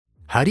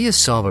How do you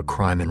solve a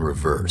crime in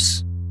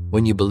reverse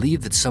when you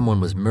believe that someone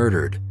was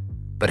murdered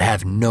but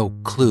have no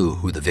clue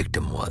who the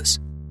victim was?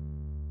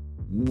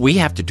 We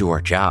have to do our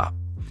job,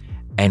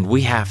 and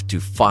we have to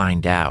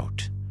find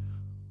out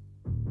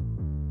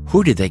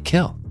who did they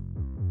kill,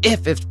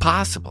 if it's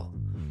possible.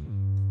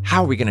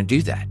 How are we going to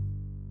do that?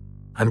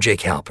 I'm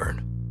Jake Halpern,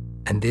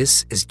 and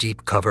this is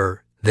Deep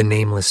Cover: The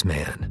Nameless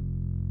Man.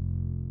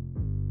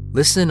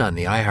 Listen on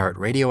the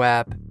iHeartRadio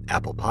app,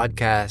 Apple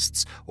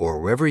Podcasts, or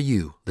wherever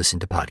you listen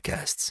to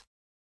podcasts.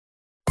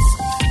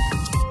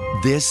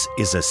 This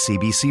is a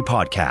CBC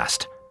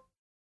podcast.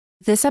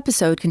 This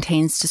episode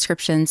contains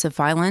descriptions of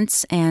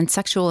violence and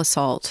sexual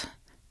assault.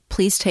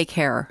 Please take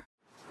care.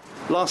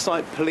 Last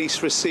night,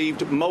 police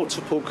received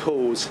multiple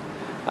calls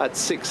at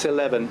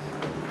 6:11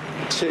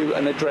 to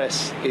an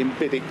address in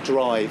Biddick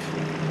Drive.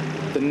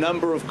 The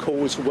number of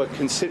calls were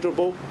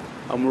considerable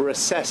and were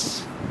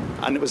assessed,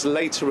 and it was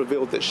later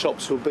revealed that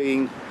shots were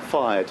being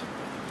fired.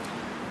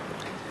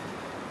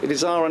 It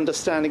is our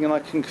understanding, and I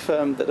can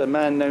confirm, that a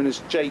man known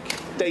as Jake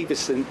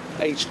Davison,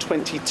 aged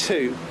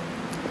 22,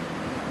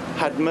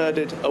 had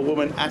murdered a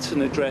woman at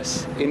an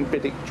address in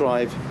Biddick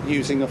Drive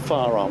using a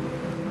firearm.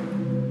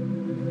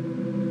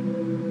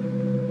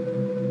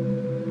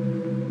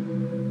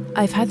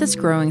 I've had this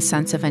growing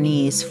sense of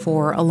unease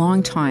for a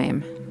long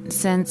time,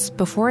 since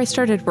before I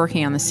started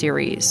working on the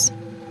series.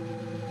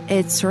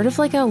 It's sort of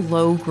like a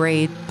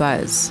low-grade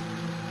buzz.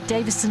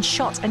 Davison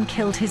shot and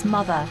killed his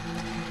mother.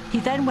 He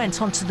then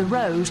went onto the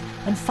road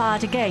and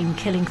fired again,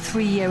 killing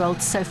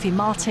 3-year-old Sophie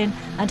Martin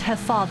and her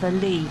father,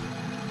 Lee.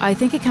 I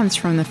think it comes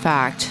from the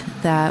fact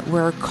that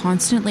we're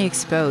constantly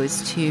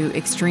exposed to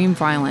extreme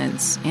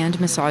violence and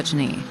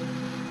misogyny,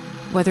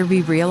 whether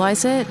we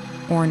realize it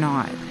or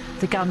not.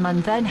 The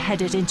gunman then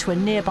headed into a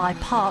nearby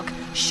park,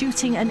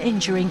 shooting and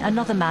injuring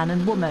another man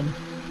and woman.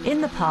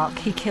 In the park,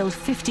 he killed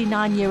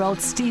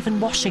 59-year-old Stephen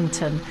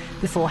Washington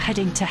before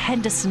heading to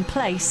Henderson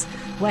Place,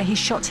 where he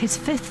shot his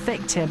fifth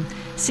victim,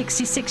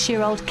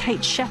 66-year-old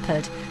Kate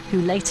Shepherd,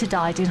 who later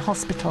died in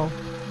hospital.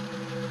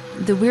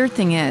 The weird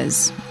thing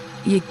is,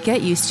 you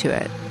get used to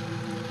it.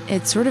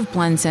 It sort of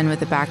blends in with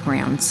the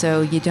background,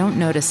 so you don't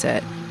notice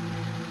it.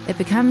 It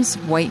becomes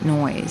white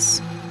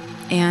noise.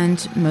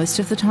 And most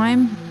of the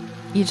time,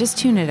 you just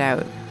tune it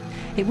out.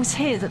 It was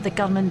here that the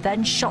gunman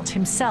then shot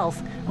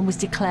himself and was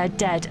declared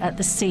dead at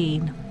the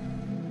scene.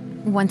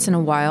 Once in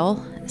a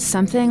while,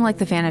 something like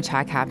the van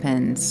attack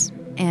happens,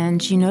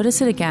 and you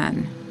notice it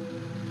again.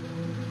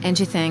 And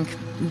you think,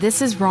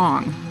 this is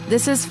wrong.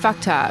 This is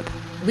fucked up.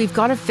 We've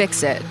got to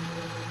fix it.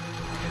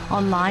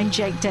 Online,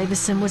 Jake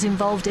Davison was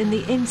involved in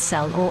the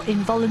incel, or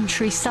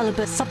involuntary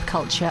celibate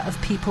subculture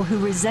of people who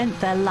resent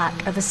their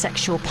lack of a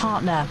sexual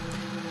partner.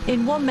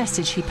 In one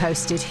message he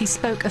posted, he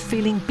spoke of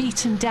feeling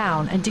beaten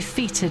down and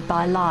defeated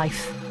by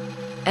life.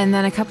 And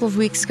then a couple of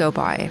weeks go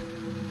by,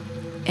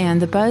 and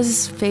the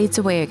buzz fades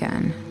away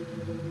again,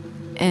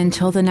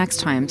 until the next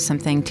time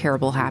something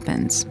terrible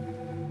happens.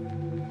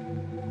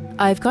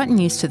 I've gotten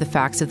used to the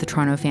facts of the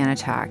Toronto van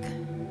attack.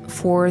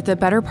 For the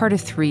better part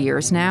of 3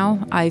 years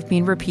now, I've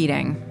been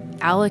repeating,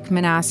 Alec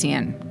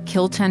Manassian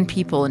killed 10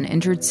 people and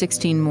injured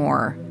 16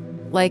 more,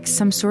 like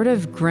some sort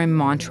of grim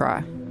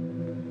mantra.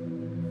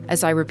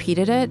 As I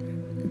repeated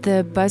it,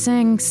 the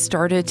buzzing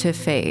started to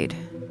fade.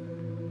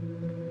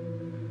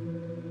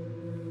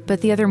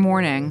 But the other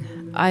morning,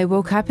 I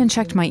woke up and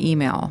checked my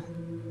email.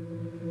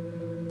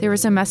 There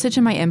was a message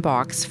in my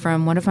inbox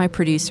from one of my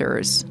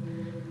producers.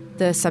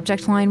 The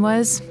subject line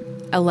was,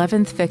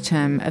 11th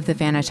victim of the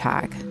van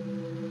attack.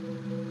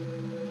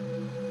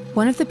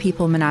 One of the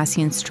people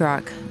Manassian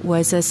struck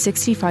was a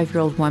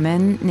 65-year-old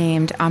woman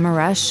named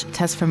Amaresh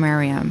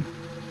Tesfamariam.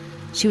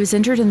 She was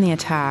injured in the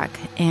attack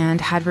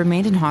and had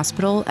remained in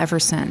hospital ever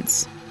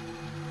since.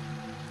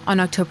 On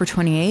October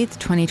 28,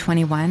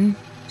 2021,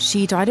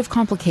 she died of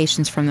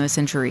complications from those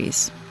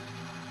injuries.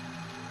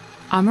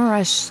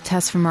 Amaresh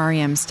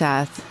Tesfamariam's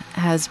death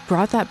has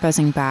brought that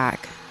buzzing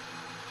back.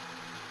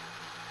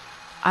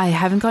 I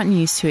haven't gotten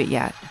used to it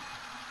yet.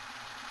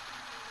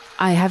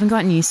 I haven't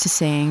gotten used to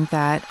saying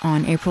that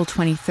on April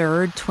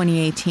 23rd,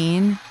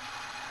 2018,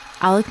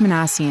 Alec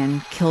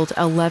Manassian killed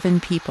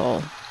 11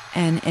 people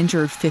and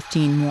injured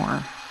 15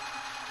 more.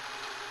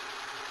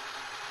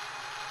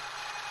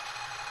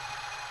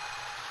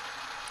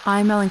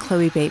 I'm Ellen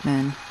Chloe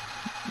Bateman.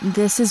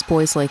 This is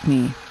Boys Like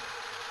Me.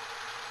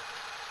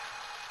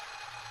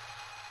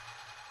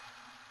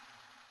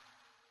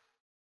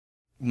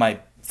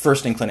 My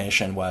first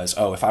inclination was,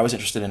 if I was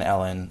interested in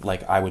Ellen,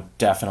 I would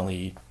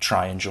definitely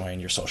try and join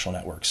your social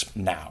networks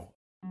now.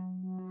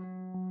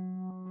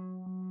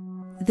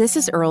 This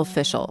is Earl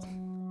Fischel.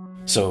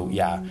 So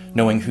yeah,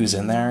 knowing who's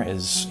in there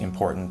is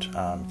important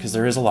because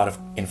there is a lot of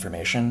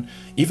information.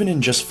 Even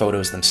in just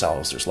photos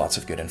themselves, there's lots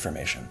of good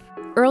information.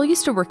 Earl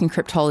used to work in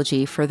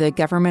cryptology for the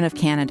Government of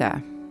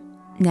Canada.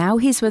 Now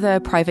he's with a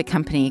private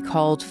company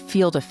called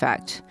Field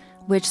Effect,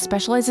 which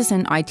specializes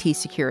in IT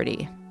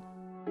security.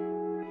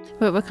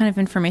 What kind of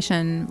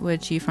information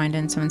would you find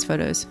in someone's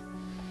photos?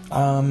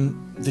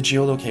 The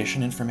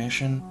geolocation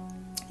information.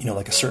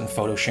 like a certain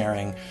photo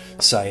sharing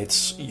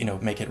sites,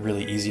 make it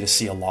really easy to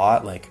see a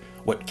lot, like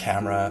what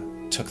camera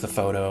took the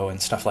photo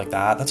and stuff like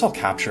that. That's all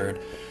captured,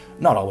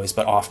 not always,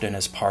 but often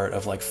as part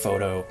of like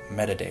photo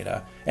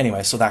metadata.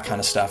 Anyway, so that kind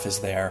of stuff is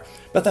there.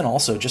 But then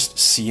also just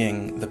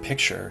seeing the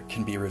picture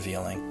can be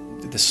revealing.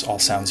 This all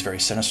sounds very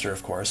sinister,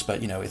 of course,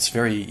 but it's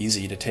very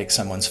easy to take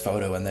someone's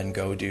photo and then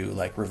go do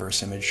like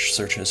reverse image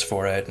searches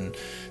for it and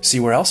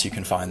see where else you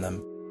can find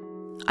them.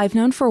 I've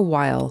known for a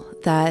while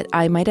that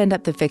I might end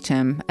up the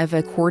victim of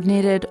a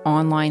coordinated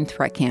online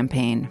threat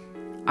campaign.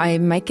 I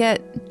might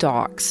get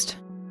doxxed.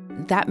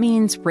 That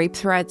means rape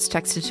threats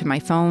texted to my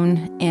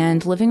phone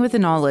and living with the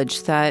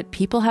knowledge that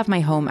people have my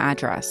home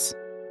address.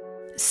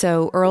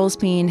 So Earl's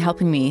been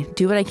helping me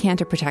do what I can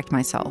to protect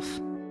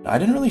myself. I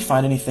didn't really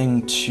find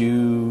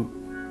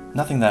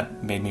nothing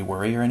that made me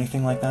worry or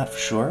anything like that, for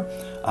sure.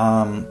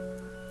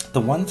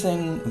 The one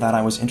thing that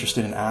I was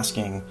interested in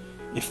asking,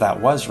 if that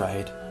was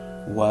right,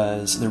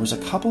 was there was a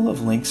couple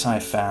of links I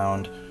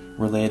found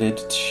related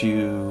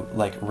to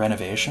like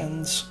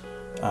renovations,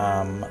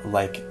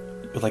 like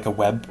a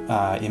web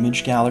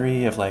image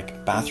gallery of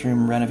like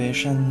bathroom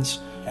renovations,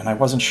 and I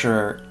wasn't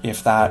sure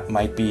if that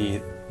might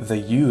be the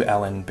you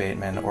Ellen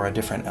Bateman or a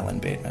different Ellen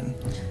Bateman.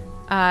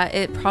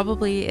 It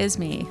probably is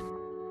me.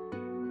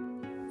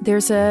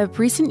 There's a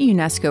recent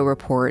UNESCO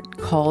report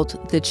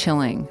called The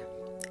Chilling.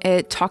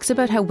 It talks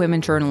about how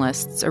women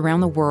journalists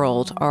around the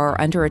world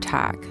are under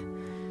attack.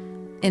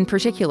 In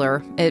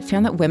particular, it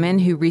found that women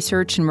who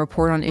research and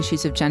report on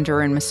issues of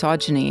gender and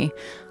misogyny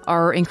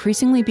are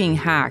increasingly being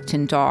hacked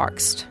and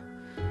doxxed.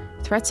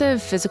 Threats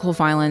of physical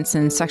violence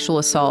and sexual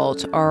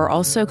assault are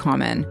also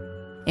common,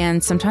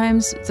 and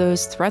sometimes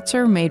those threats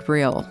are made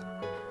real.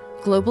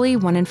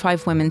 Globally, 1 in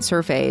 5 women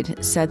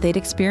surveyed said they'd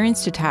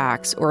experienced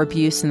attacks or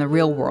abuse in the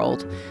real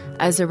world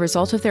as a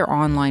result of their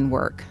online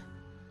work.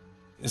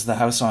 Is the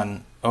house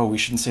on... Oh, we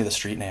shouldn't say the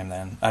street name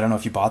then. I don't know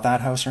if you bought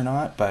that house or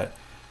not, but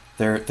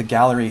the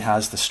gallery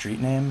has the street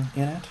name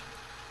in it.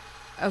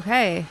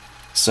 Okay.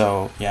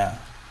 So, yeah.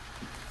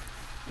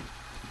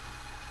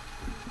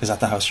 Is that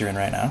the house you're in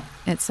right now?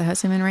 It's the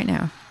house I'm in right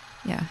now.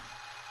 Yeah.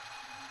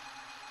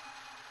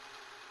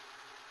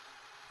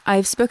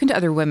 I've spoken to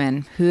other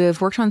women who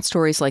have worked on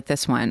stories like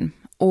this one,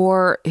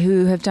 or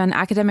who have done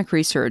academic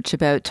research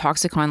about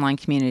toxic online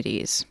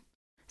communities.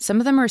 Some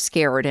of them are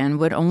scared and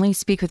would only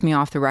speak with me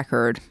off the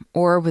record,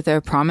 or with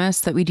a promise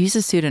that we'd use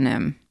a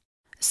pseudonym.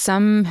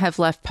 Some have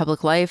left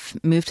public life,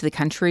 moved to the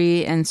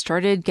country, and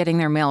started getting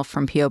their mail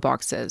from P.O.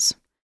 boxes.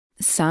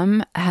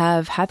 Some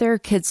have had their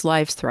kids'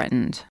 lives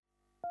threatened.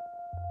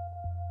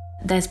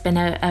 There's been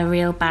a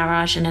real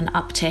barrage and an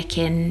uptick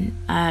in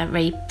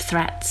rape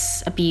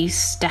threats,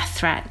 abuse, death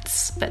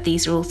threats, but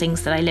these are all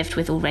things that I lived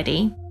with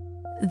already.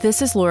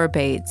 This is Laura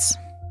Bates.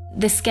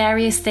 The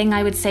scariest thing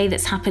I would say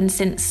that's happened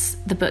since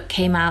the book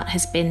came out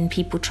has been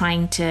people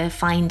trying to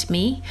find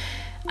me,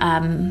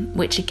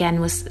 which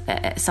again was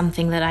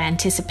something that I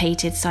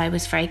anticipated, so I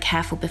was very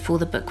careful before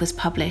the book was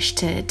published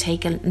to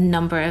take a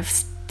number of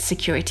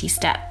security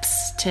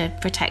steps to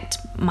protect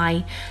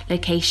my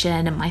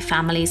location and my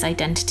family's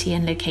identity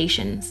and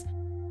locations.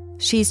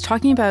 She's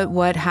talking about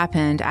what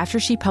happened after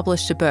she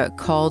published a book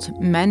called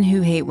Men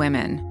Who Hate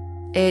Women.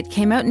 It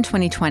came out in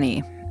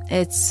 2020.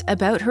 It's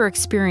about her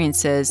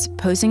experiences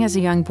posing as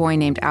a young boy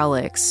named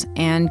Alex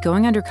and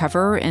going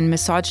undercover in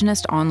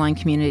misogynist online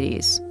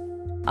communities.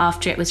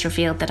 After it was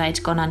revealed that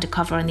I'd gone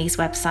undercover on these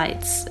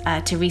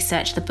websites to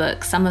research the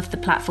book, some of the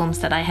platforms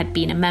that I had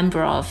been a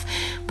member of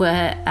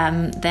were,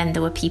 then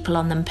there were people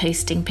on them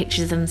posting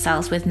pictures of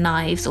themselves with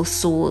knives or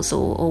saws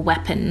or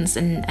weapons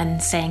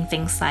and saying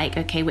things like,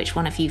 okay, which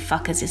one of you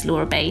fuckers is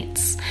Laura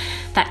Bates?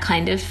 That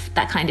kind of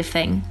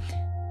thing.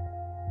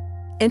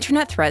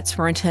 Internet threats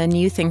weren't a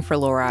new thing for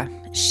Laura.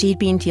 She'd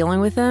been dealing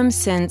with them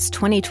since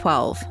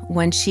 2012,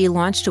 when she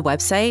launched a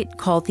website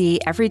called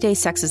the Everyday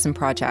Sexism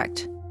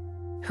Project.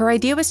 Her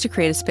idea was to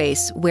create a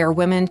space where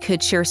women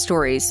could share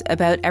stories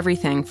about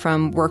everything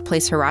from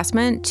workplace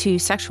harassment to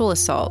sexual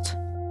assault.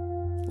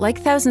 Like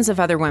thousands of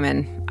other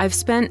women, I've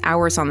spent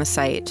hours on the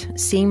site,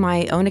 seeing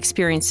my own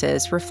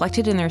experiences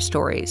reflected in their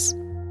stories.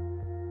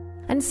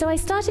 And so I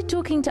started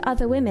talking to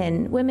other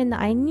women that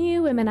I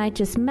knew, women I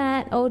just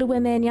met, older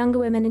women, younger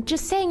women, and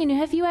just saying,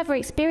 have you ever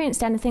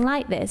experienced anything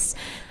like this?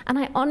 And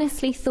I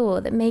honestly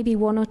thought that maybe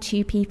 1 or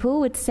 2 people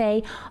would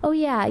say, oh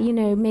yeah,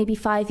 maybe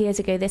 5 years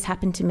ago this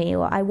happened to me,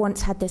 or I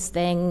once had this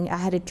thing, I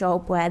had a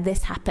job where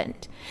this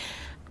happened.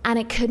 And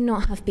it could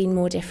not have been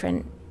more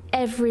different.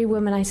 Every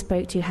woman I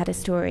spoke to had a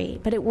story,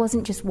 but it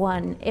wasn't just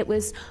one. It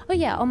was, oh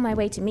yeah, on my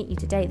way to meet you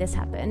today, this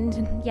happened.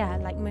 And yeah,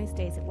 like most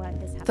days at work,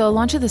 this happened. The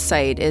launch of the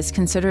site is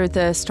considered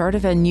the start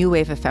of a new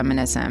wave of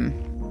feminism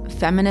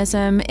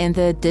in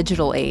the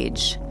digital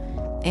age.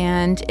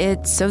 And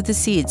it sowed the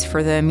seeds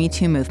for the Me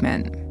Too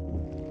movement.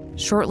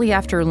 Shortly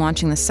after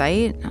launching the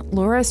site,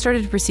 Laura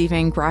started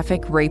receiving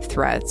graphic rape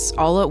threats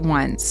all at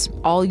once,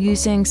 all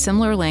using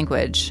similar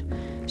language.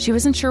 She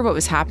wasn't sure what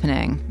was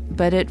happening,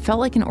 but it felt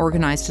like an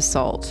organized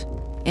assault.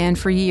 And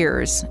for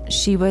years,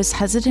 she was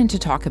hesitant to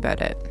talk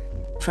about it.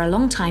 For a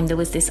long time, there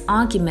was this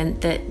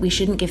argument that we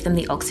shouldn't give them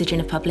the oxygen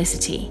of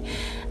publicity.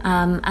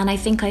 And I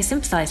think I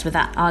sympathised with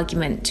that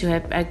argument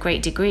to a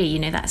great degree. You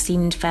know, that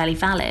seemed fairly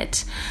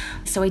valid.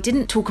 So I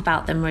didn't talk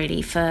about them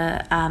really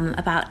for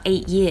about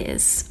 8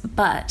 years.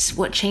 But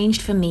what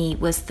changed for me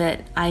was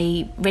that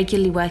I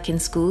regularly work in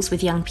schools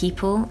with young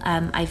people.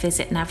 I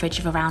visit an average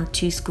of around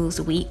 2 schools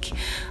a week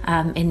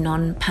in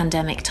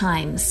non-pandemic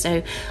times.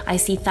 So I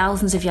see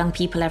thousands of young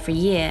people every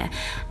year.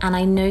 And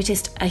I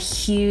noticed a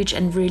huge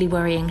and really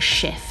worrying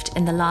shift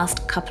in the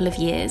last couple of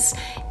years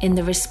in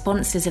the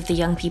responses of the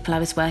young people I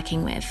was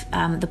working with.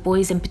 The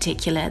boys in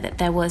particular, that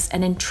there was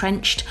an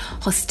entrenched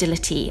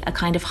hostility, a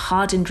kind of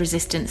hardened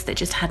resistance that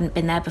just hadn't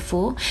been there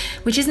before,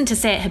 which isn't to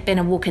say it had been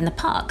a walk in the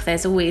park.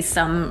 There's always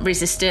some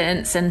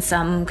resistance and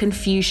some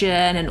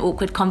confusion and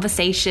awkward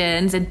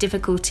conversations and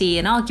difficulty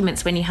and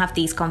arguments when you have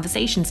these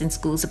conversations in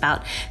schools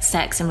about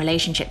sex and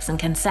relationships and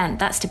consent.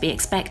 That's to be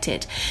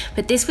expected.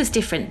 But this was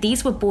different.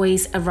 These were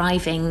boys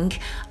arriving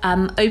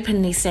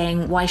openly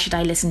saying, why should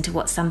I listen to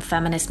what some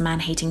feminist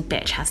man-hating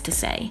bitch has to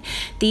say?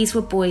 These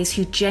were boys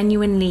who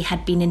genuinely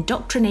had been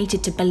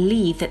indoctrinated to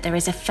believe that there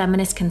is a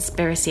feminist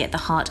conspiracy at the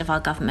heart of our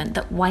government,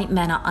 that white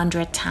men are under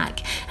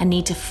attack and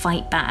need to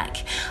fight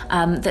back,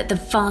 that the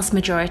vast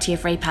majority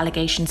of rape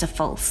allegations are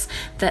false,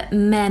 that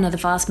men are the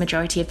vast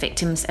majority of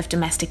victims of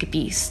domestic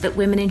abuse, that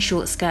women in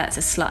short skirts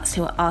are sluts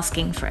who are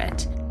asking for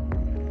it.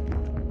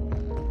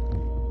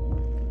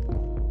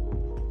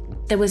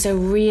 There was a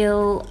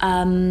real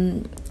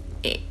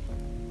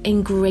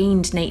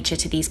ingrained nature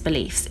to these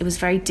beliefs. It was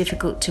very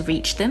difficult to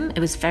reach them. It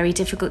was very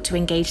difficult to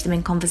engage them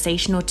in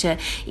conversation or to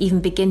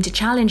even begin to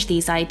challenge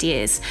these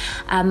ideas.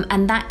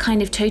 And that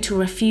kind of total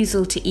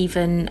refusal to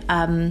even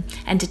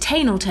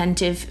entertain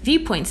alternative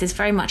viewpoints is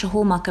very much a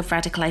hallmark of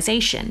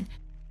radicalization.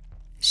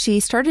 She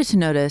started to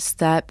notice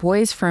that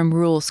boys from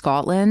rural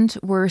Scotland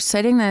were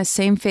citing the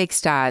same fake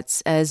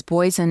stats as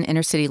boys in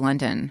inner city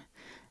London.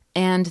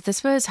 And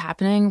this was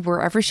happening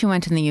wherever she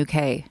went in the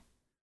UK.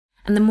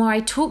 And the more I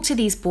talked to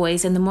these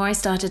boys and the more I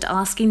started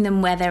asking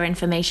them where their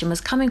information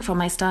was coming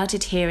from, I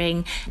started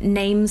hearing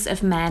names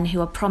of men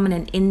who are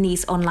prominent in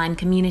these online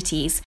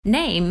communities,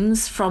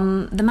 names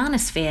from the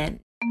Manosphere.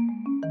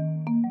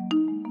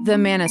 The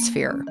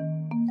Manosphere.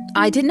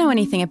 I didn't know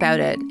anything about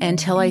it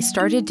until I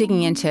started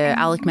digging into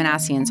Alec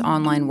Manassian's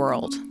online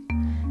world.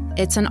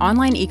 It's an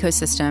online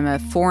ecosystem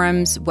of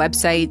forums,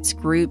 websites,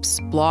 groups,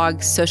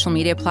 blogs, social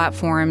media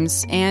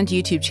platforms, and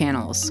YouTube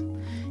channels.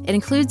 It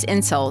includes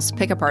incels,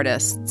 pickup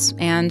artists,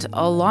 and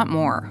a lot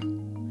more.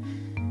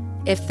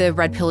 If the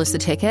red pill is the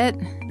ticket,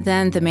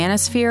 then the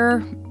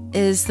Manosphere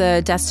is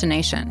the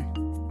destination.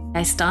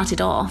 I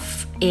started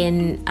off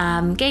in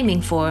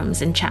gaming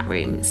forums and chat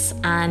rooms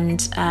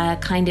and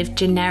kind of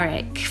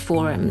generic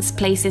forums,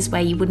 places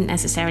where you wouldn't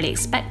necessarily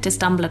expect to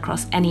stumble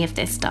across any of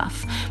this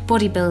stuff.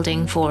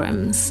 Bodybuilding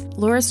forums.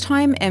 Laura's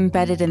time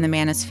embedded in the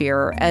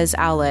Manosphere as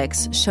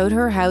Alex showed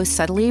her how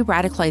subtly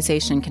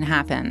radicalization can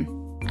happen.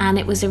 And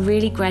it was a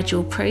really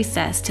gradual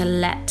process to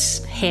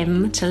let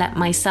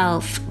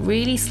myself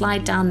really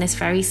slide down this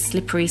very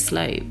slippery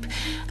slope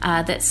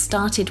that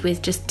started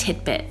with just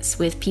tidbits,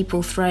 with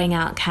people throwing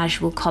out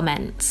casual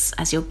comments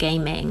as you're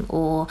gaming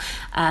or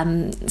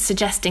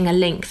suggesting a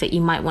link that you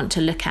might want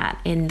to look at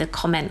in the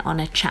comment on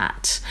a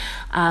chat.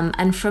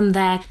 And from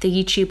there, the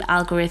YouTube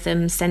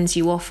algorithm sends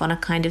you off on a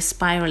kind of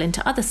spiral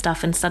into other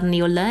stuff, and suddenly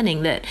you're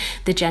learning that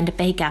the gender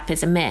pay gap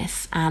is a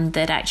myth and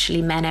that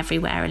actually men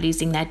everywhere are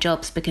losing their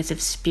jobs because of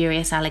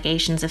spurious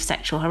allegations of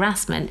sexual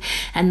harassment.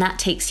 And that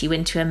takes you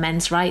into a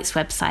men's rights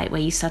website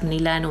where you suddenly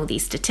learn all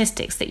these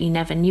statistics that you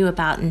never knew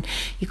about, and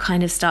you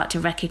kind of start to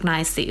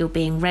recognize that you're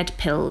being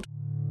red-pilled.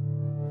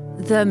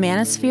 The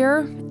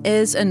Manosphere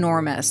is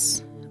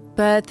enormous,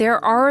 but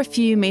there are a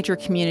few major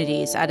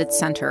communities at its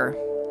center.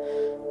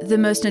 The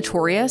most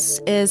notorious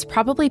is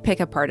probably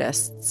pickup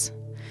artists.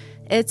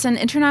 It's an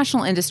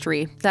international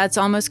industry that's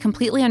almost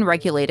completely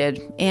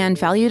unregulated and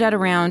valued at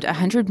around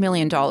 $100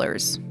 million.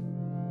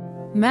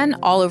 Men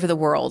all over the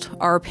world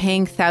are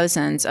paying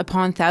thousands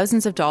upon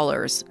thousands of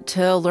dollars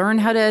to learn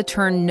how to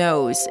turn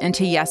no's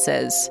into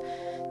yeses,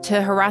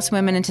 to harass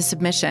women into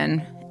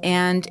submission,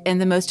 and in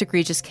the most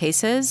egregious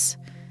cases,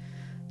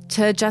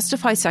 to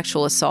justify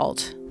sexual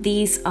assault.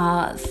 These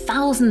are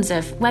thousands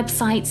of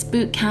websites,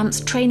 boot camps,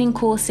 training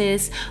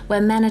courses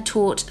where men are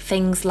taught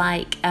things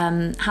like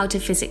how to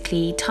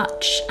physically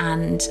touch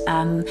and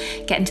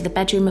get into the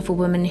bedroom of a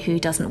woman who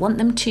doesn't want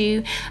them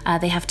to.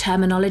 They have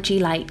terminology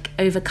like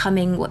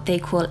overcoming what they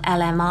call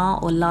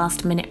LMR, or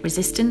last minute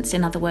resistance.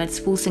 In other words,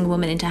 forcing a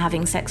woman into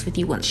having sex with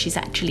you once she's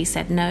actually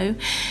said no.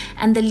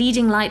 And the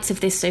leading lights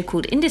of this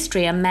so-called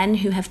industry are men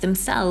who have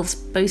themselves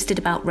boasted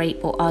about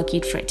rape or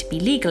argued for it to be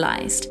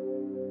legalized.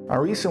 I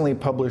recently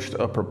published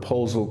a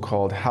proposal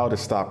called How to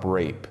Stop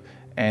Rape,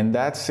 and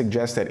that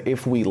suggests that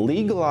if we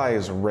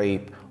legalize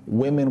rape,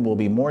 women will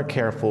be more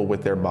careful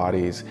with their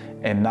bodies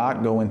and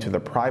not go into the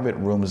private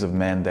rooms of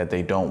men that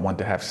they don't want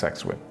to have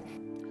sex with.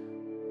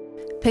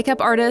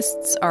 Pickup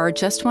artists are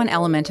just one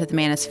element of the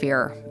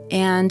Manosphere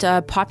and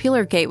a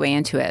popular gateway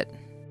into it.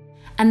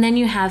 And then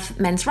you have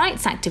men's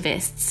rights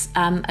activists,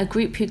 a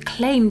group who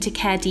claim to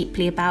care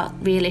deeply about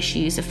real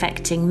issues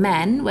affecting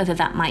men, whether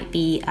that might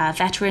be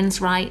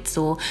veterans' rights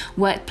or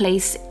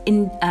workplace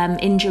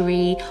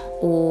injury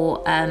or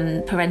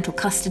parental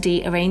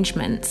custody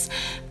arrangements.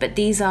 But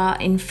these are,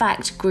 in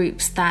fact,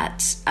 groups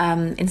that,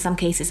 in some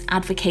cases,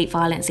 advocate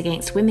violence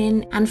against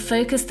women and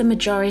focus the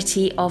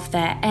majority of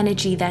their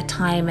energy, their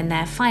time, and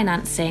their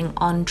financing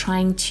on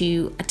trying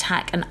to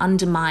attack and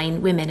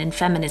undermine women and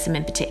feminism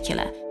in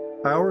particular.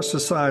 Our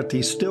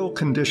society still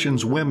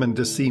conditions women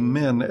to see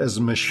men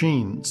as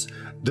machines,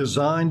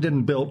 designed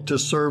and built to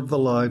serve the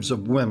lives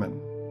of women.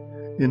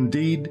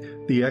 Indeed,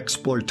 the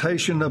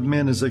exploitation of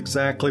men is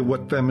exactly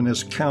what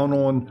feminists count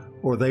on,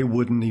 or they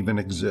wouldn't even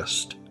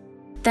exist.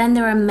 Then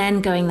there are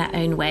men going their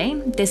own way.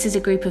 This is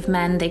a group of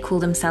men, they call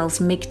themselves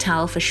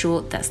MGTOW for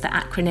short, that's the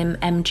acronym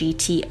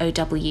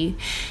MGTOW.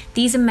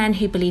 These are men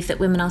who believe that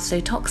women are so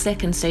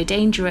toxic and so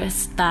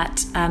dangerous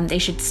that they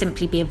should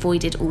simply be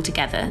avoided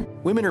altogether.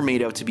 Women are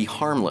made out to be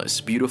harmless,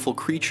 beautiful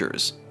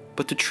creatures.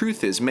 But the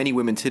truth is, many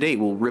women today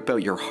will rip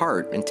out your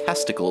heart and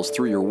testicles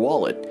through your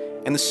wallet,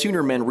 and the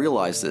sooner men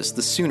realize this,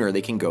 the sooner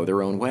they can go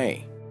their own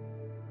way.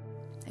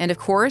 And of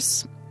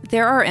course,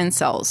 there are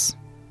incels.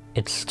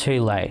 It's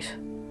too late.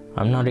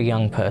 I'm not a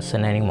young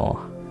person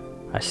anymore.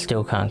 I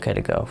still can't get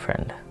a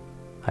girlfriend.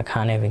 I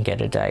can't even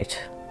get a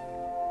date.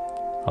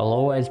 I'll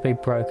always be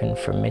broken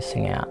from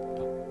missing out,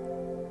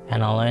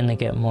 and I'll only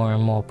get more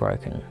and more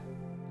broken.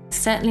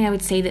 Certainly, I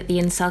would say that the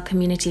incel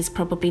community is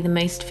probably the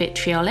most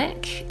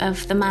vitriolic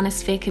of the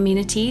Manosphere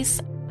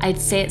communities. I'd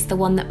say it's the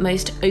one that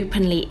most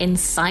openly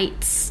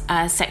incites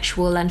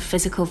sexual and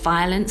physical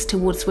violence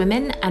towards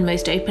women and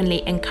most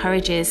openly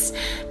encourages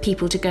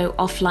people to go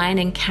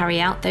offline and carry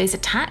out those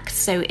attacks.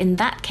 So in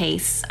that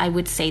case, I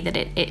would say that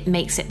it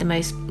makes it the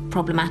most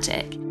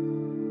problematic.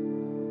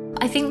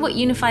 I think what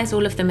unifies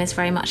all of them is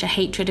very much a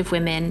hatred of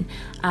women,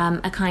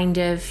 a kind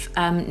of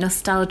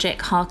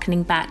nostalgic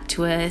harkening back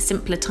to a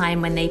simpler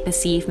time when they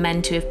perceive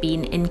men to have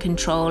been in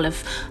control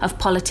of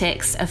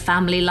politics, of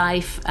family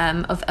life,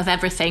 of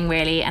everything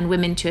really, and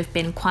women to have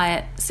been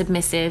quiet,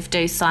 submissive,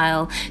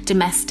 docile,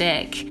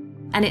 domestic.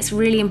 And it's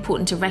really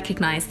important to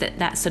recognise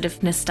that sort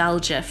of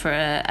nostalgia for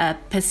a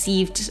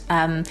perceived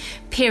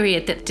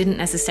period that didn't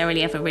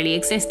necessarily ever really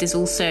exist is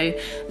also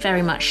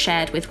very much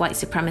shared with white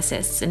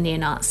supremacists and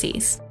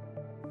neo-Nazis.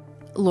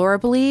 Laura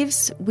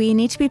believes we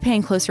need to be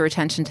paying closer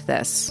attention to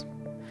this.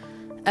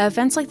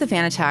 Events like the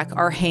van attack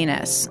are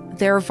heinous,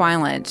 they're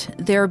violent,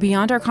 they're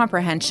beyond our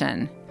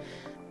comprehension.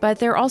 But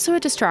they're also a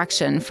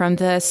distraction from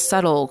the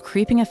subtle,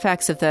 creeping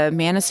effects of the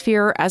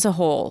manosphere as a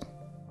whole.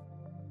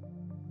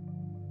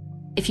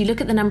 If you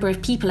look at the number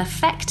of people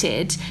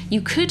affected,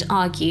 you could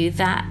argue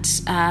that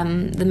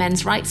the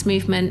men's rights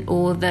movement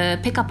or the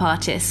pickup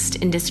artist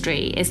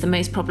industry is the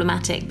most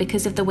problematic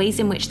because of the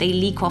ways in which they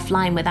leak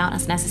offline without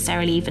us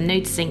necessarily even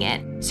noticing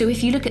it. So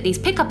if you look at these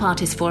pickup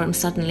artist forums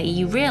suddenly,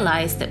 you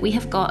realise that we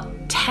have got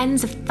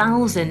tens of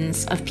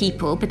thousands of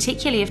people,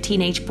 particularly of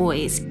teenage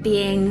boys,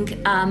 being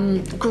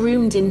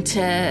groomed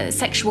into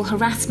sexual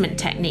harassment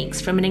techniques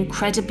from an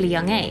incredibly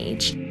young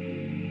age.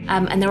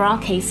 And there are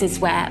cases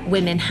where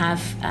women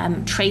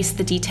have traced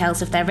the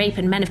details of their rape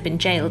and men have been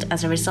jailed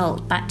as a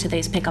result back to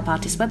those pickup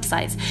artist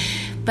websites.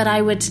 But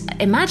I would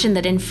imagine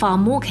that in far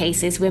more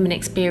cases, women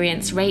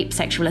experience rape,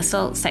 sexual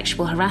assault,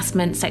 sexual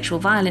harassment, sexual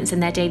violence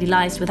in their daily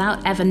lives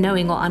without ever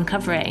knowing or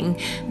uncovering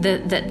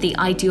the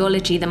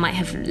ideology that might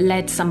have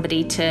led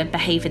somebody to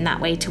behave in that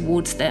way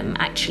towards them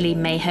actually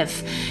may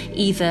have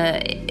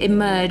either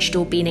emerged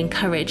or been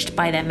encouraged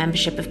by their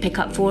membership of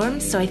pickup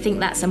forums. So I think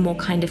that's a more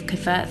kind of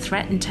covert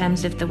threat in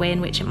terms of the way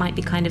in which it might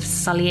be kind of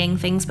sullying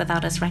things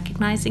without us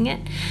recognising it.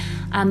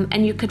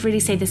 And you could really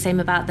say the same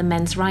about the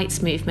men's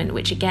rights movement,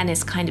 which again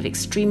is kind of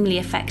extremely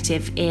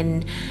effective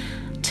in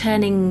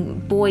turning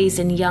boys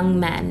and young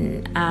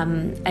men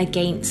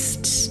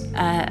against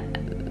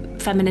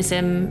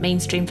feminism,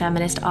 mainstream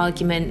feminist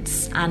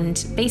arguments,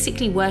 and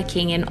basically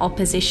working in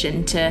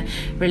opposition to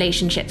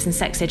relationships and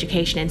sex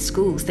education in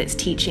schools that's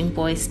teaching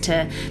boys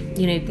to,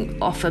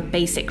 offer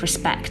basic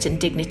respect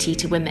and dignity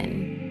to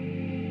women.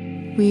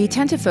 We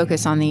tend to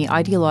focus on the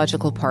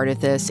ideological part of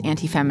this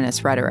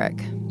anti-feminist rhetoric.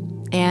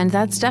 And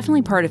that's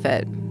definitely part of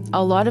it.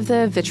 A lot of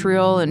the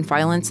vitriol and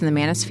violence in the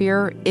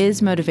manosphere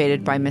is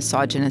motivated by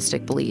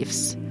misogynistic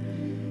beliefs.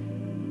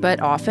 But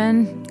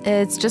often,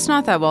 it's just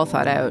not that well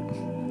thought out.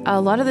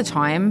 A lot of the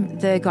time,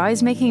 the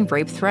guys making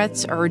rape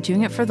threats are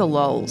doing it for the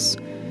lulz.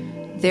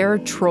 They're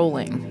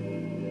trolling.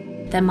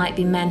 There might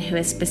be men who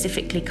are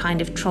specifically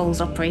kind of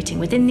trolls operating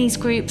within these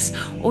groups,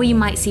 or you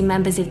might see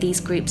members of these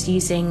groups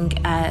using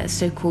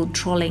so-called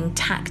trolling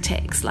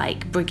tactics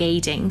like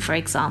brigading, for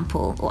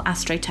example, or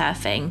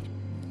astroturfing.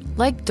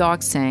 Like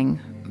doxing,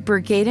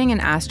 brigading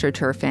and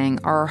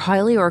astroturfing are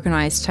highly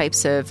organized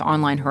types of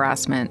online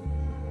harassment.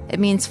 It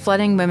means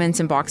flooding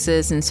women's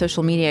inboxes and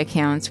social media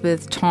accounts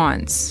with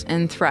taunts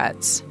and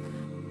threats,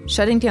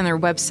 shutting down their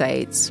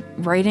websites,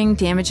 writing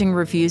damaging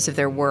reviews of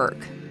their work,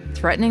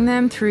 threatening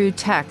them through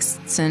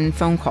texts and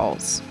phone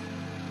calls.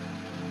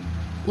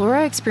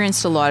 Laura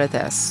experienced a lot of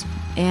this.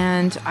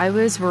 And I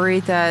was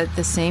worried that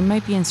the same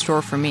might be in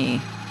store for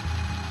me.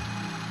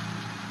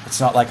 It's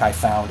not like I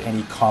found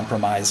any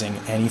compromising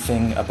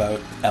anything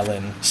about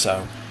Ellen,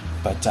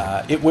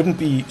 but it wouldn't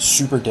be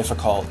super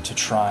difficult to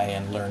try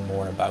and learn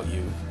more about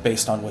you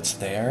based on what's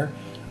there.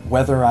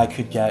 Whether I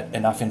could get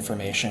enough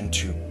information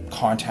to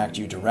contact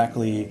you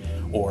directly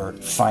or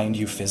find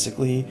you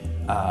physically,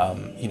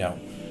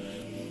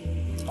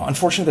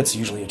 unfortunately that's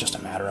usually just a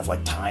matter of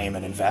like time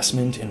and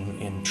investment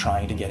in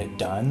trying to get it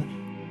done.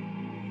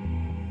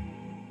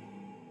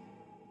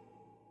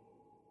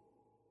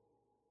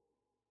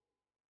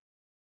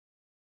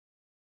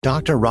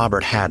 Dr.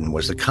 Robert Haddon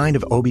was the kind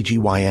of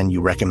OBGYN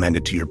you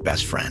recommended to your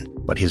best friend,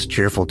 but his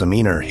cheerful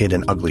demeanor hid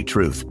an ugly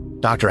truth.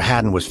 Dr.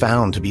 Haddon was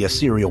found to be a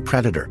serial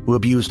predator who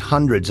abused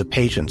hundreds of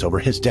patients over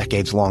his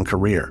decades-long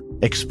career.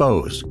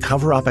 Exposed,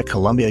 Cover Up at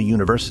Columbia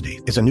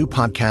University is a new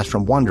podcast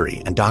from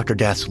Wondery and Dr.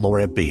 Death's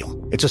Laura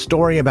Beale. It's a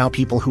story about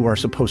people who are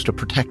supposed to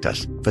protect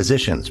us,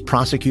 physicians,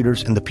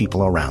 prosecutors, and the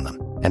people around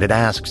them. And it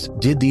asks,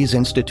 did these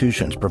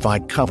institutions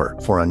provide cover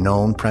for a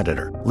known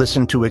predator?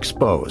 Listen to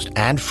Exposed,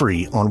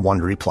 ad-free on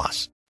Wondery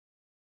Plus.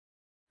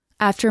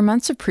 After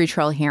months of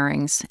pretrial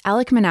hearings,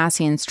 Alec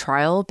Manassian's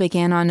trial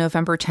began on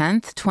November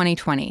 10th,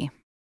 2020.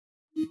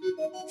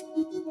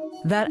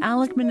 That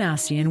Alec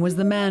Manassian was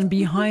the man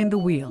behind the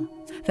wheel,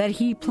 that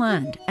he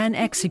planned and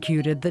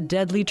executed the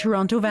deadly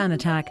Toronto van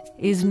attack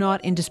is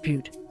not in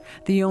dispute.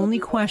 The only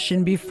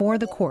question before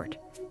the court,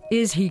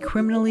 is he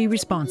criminally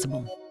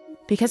responsible?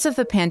 Because of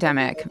the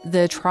pandemic,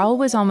 the trial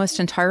was almost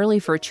entirely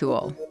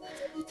virtual.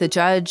 The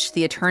judge,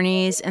 the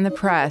attorneys, and the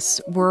press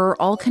were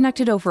all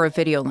connected over a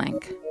video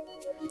link.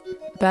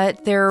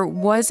 But there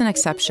was an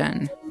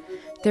exception.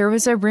 There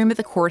was a room at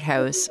the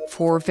courthouse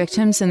for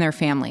victims and their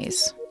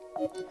families.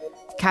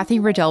 Kathy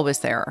Riddell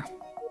was there.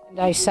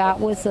 I sat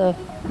with a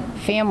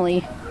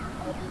family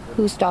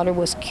whose daughter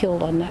was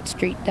killed on that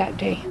street that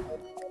day.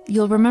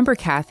 You'll remember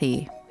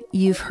Kathy.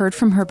 You've heard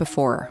from her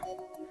before.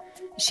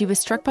 She was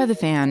struck by the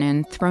van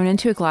and thrown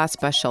into a glass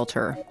bus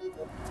shelter.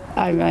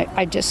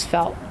 I just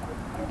felt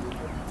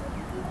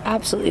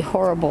absolutely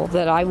horrible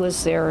that I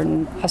was there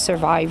and a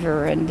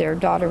survivor and their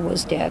daughter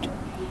was dead.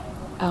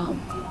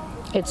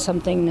 It's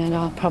something that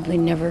I'll probably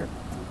never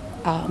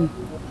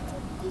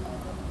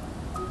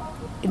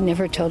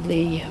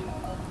totally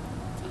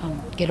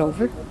get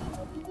over.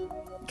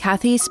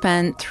 Kathy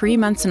spent 3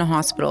 months in a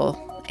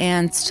hospital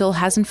and still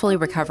hasn't fully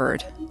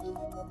recovered.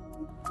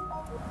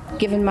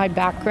 Given my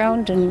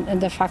background and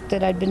the fact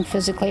that I'd been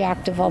physically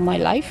active all my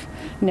life,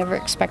 never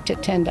expect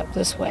it to end up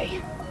this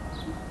way.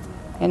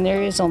 And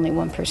there is only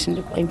one person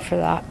to blame for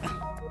that.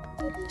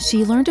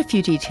 She learned a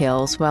few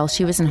details while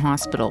she was in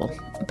hospital,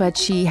 but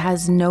she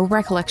has no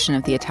recollection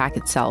of the attack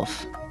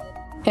itself.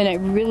 And I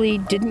really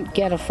didn't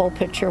get a full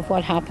picture of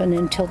what happened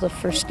until the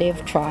first day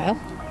of trial.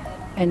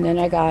 And then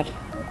I got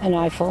an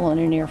eyeful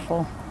and an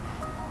earful.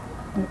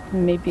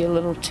 Maybe a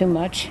little too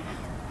much.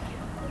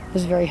 It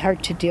was very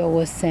hard to deal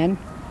with then.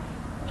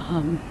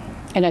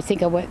 And I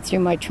think I went through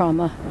my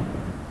trauma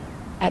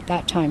at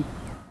that time.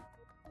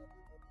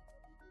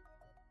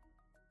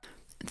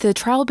 The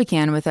trial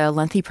began with a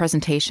lengthy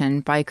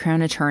presentation by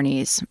Crown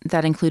attorneys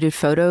that included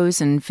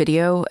photos and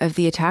video of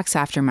the attack's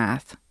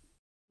aftermath.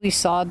 We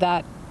saw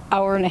that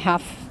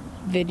hour-and-a-half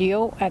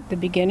video at the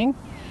beginning,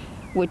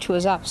 which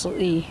was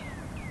absolutely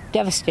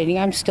devastating.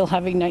 I'm still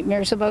having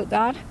nightmares about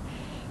that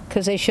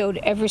because they showed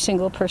every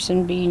single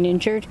person being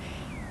injured.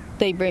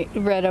 They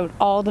read out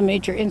all the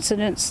major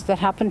incidents that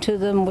happened to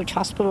them, which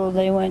hospital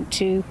they went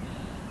to,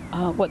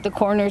 what the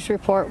coroner's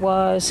report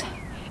was.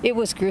 It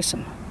was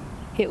gruesome.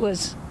 It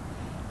was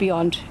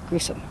beyond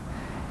gruesome.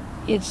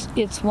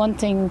 It's one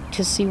thing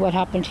to see what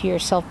happened to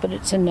yourself, but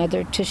it's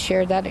another to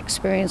share that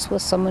experience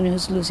with someone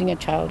who's losing a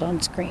child on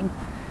screen.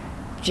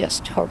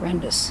 Just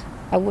horrendous.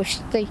 I wish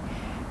they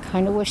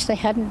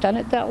hadn't done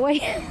it that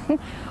way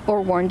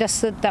or warned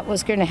us that that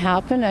was going to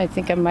happen. I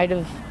think I might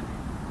have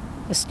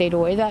stayed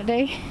away that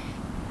day,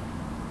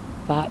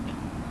 but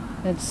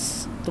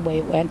that's the way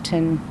it went,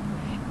 and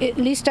at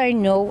least I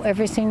know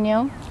everything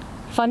now.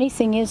 Funny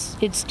thing is,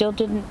 it still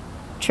didn't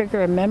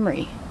trigger a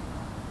memory.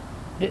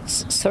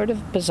 It's sort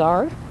of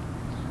bizarre,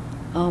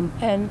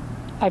 and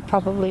I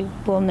probably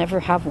will never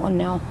have one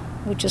now,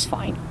 which is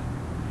fine.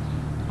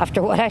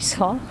 After what I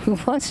saw, who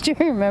wants to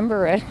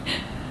remember it?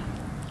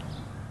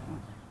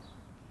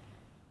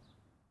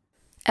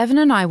 Evan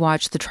and I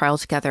watched the trial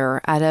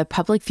together at a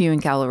public viewing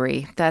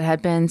gallery that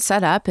had been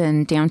set up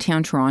in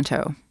downtown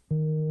Toronto.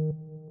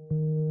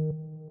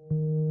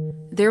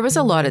 There was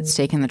a lot at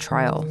stake in the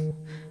trial.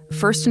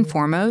 First and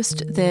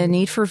foremost, the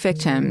need for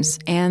victims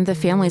and the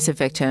families of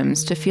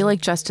victims to feel like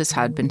justice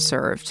had been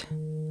served.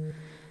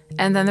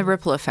 And then the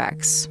ripple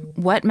effects.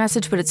 What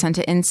message would it send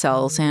to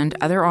incels and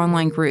other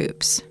online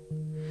groups?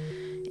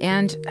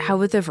 And how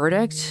would the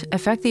verdict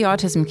affect the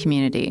autism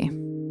community?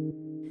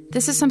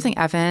 This is something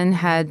Evan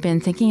had been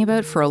thinking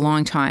about for a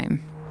long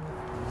time.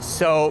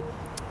 So,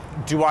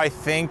 do I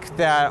think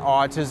that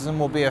autism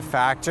will be a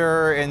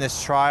factor in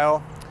this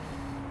trial?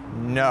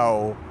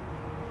 No,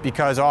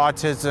 because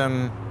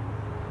autism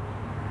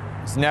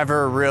It's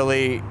never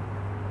really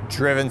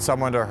driven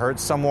someone to hurt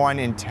someone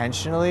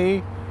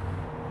intentionally.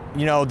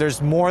 You know,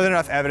 there's more than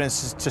enough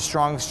evidence to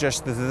strongly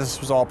suggest that this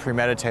was all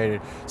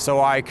premeditated. So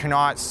I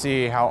cannot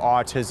see how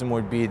autism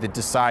would be the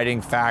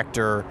deciding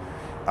factor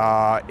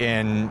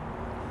in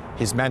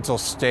his mental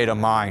state of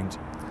mind.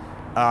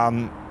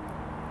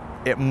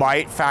 It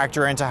might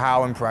factor into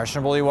how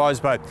impressionable he was,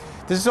 but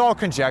this is all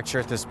conjecture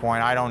at this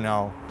point. I don't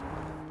know.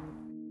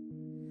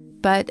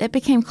 But it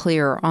became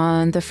clear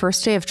on the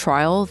first day of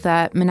trial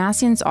that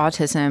Manassian's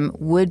autism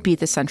would be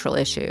the central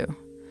issue.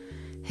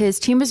 His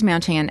team was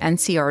mounting an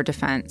NCR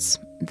defense.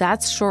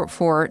 That's short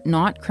for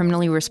not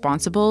criminally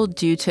responsible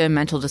due to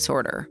mental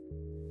disorder.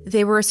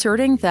 They were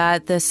asserting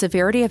that the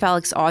severity of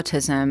Alex's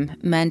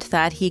autism meant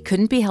that he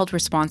couldn't be held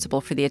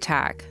responsible for the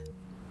attack.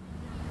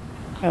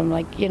 I'm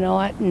like, you know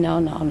what?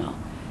 No.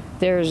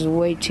 There's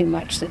way too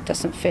much that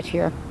doesn't fit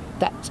here.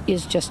 That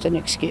is just an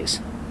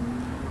excuse.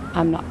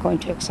 I'm not going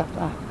to accept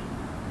that.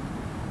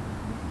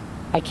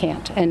 I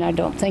can't, and I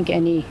don't think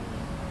anybody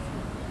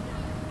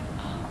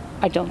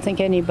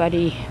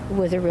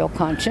with a real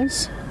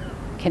conscience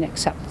can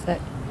accept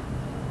that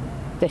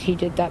he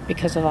did that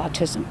because of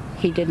autism.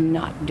 He did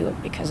not do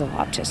it because of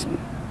autism.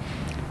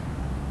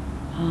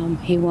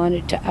 He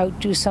wanted to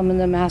outdo some of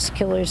the mass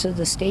killers of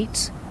the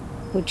States,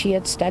 which he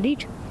had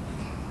studied.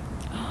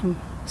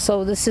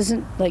 So this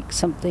isn't like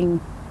something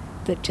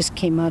that just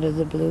came out of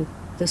the blue.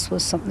 This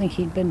was something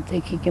he'd been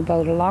thinking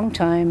about a long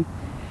time,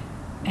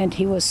 and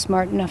he was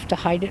smart enough to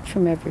hide it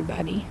from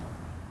everybody.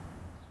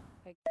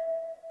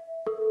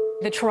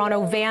 The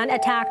Toronto van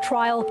attack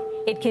trial,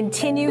 it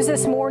continues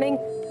this morning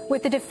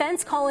with the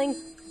defense calling...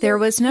 There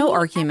was no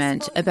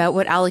argument about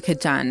what Alec had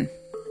done.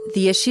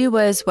 The issue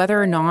was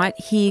whether or not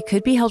he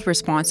could be held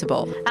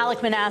responsible. Alec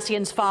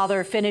Manassian's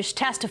father finished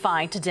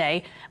testifying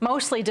today,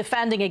 mostly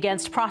defending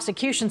against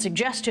prosecution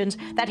suggestions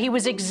that he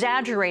was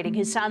exaggerating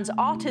his son's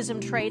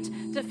autism traits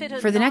to fit...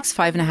 For the next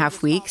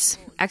 5.5 weeks,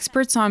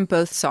 experts on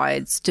both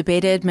sides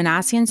debated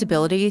Manassian's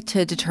ability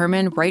to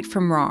determine right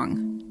from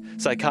wrong.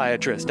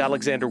 Psychiatrist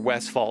Alexander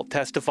Westphal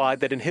testified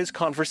that in his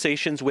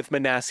conversations with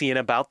Manassian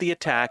about the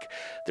attack,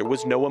 there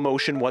was no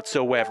emotion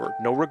whatsoever,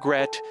 no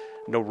regret,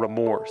 no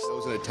remorse.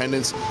 Those in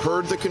attendance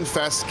heard the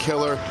confessed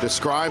killer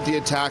describe the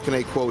attack in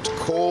a, quote,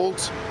 cold,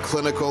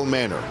 clinical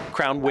manner.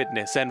 Crown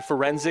witness and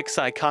forensic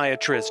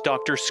psychiatrist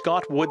Dr.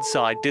 Scott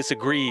Woodside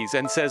disagrees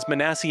and says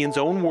Manassian's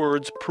own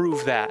words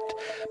prove that.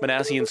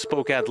 Manassian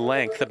spoke at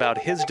length about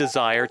his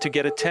desire to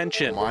get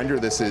attention. Reminder,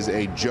 this is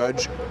a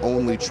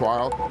judge-only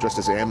trial.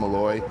 Justice Anne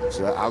Malloy,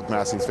 so Alec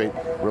Manassian's fate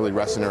really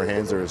rests in her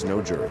hands. There is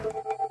no jury.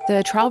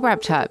 The trial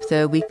wrapped up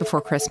the week before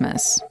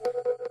Christmas.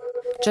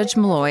 Judge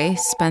Malloy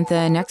spent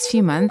the next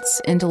few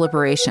months in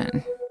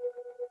deliberation.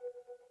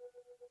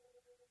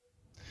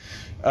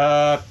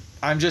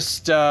 I'm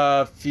just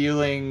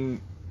feeling,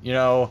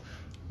 a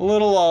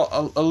little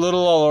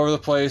all over the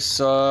place,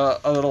 a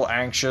little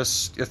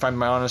anxious, if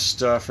I'm honest,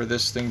 for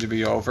this thing to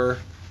be over.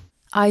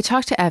 I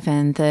talked to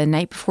Evan the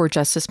night before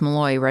Justice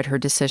Malloy read her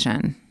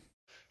decision.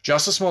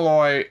 Justice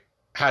Malloy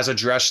has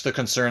addressed the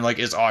concern,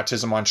 is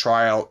autism on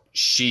trial?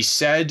 She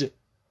said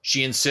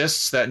she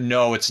insists that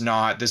no, it's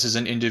not. This is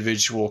an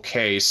individual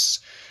case.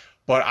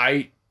 But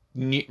I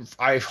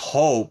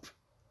hope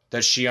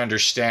that she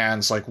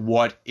understands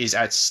what is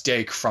at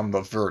stake from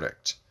the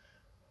verdict.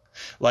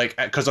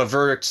 Because a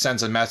verdict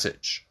sends a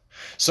message.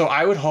 So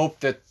I would hope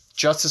that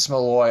Justice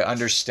Malloy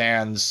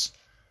understands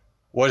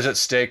what is at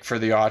stake for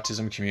the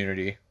autism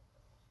community.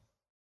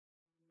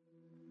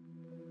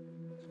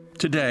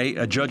 Today,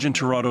 a judge in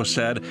Toronto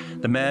said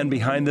the man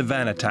behind the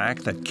van attack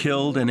that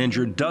killed and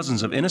injured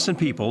dozens of innocent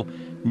people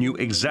knew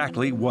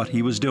exactly what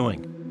he was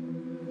doing.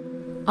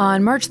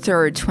 On March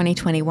 3rd,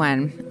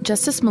 2021,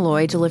 Justice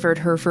Malloy delivered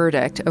her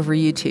verdict over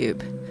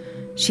YouTube.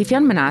 She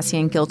found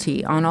Manassian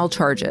guilty on all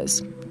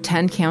charges,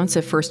 10 counts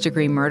of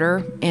first-degree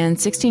murder and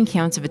 16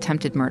 counts of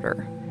attempted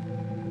murder.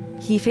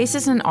 He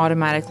faces an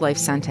automatic life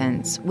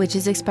sentence, which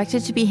is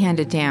expected to be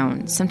handed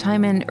down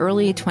sometime in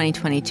early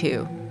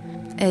 2022.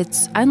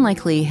 It's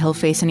unlikely he'll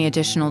face any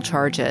additional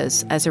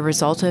charges as a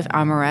result of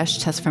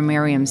Amaresh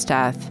Tesfamariam's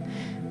death,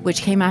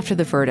 which came after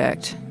the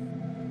verdict.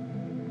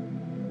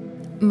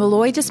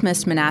 Malloy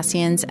dismissed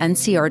Manassian's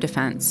NCR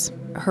defense.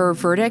 Her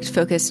verdict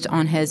focused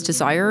on his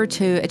desire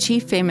to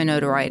achieve fame and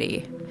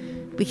notoriety.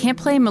 We can't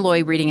play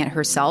Malloy reading it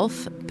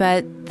herself,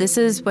 but this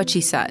is what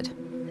she said.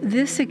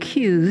 This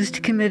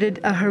accused committed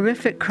a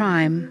horrific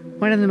crime,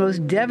 one of the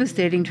most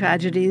devastating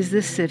tragedies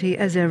this city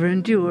has ever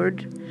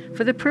endured,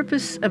 for the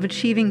purpose of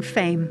achieving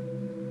fame.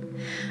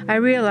 I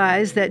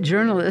realize that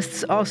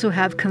journalists also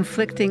have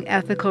conflicting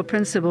ethical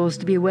principles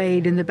to be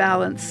weighed in the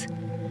balance.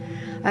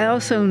 I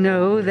also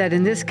know that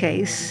in this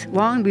case,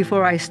 long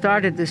before I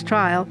started this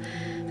trial,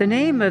 the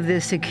name of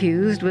this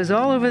accused was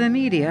all over the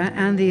media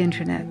and the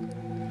internet.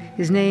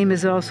 His name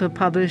is also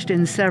published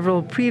in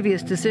several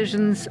previous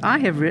decisions I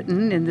have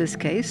written in this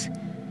case.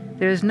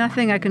 There's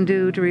nothing I can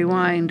do to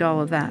rewind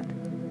all of that.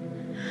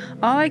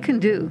 All I can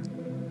do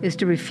is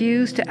to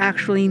refuse to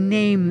actually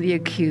name the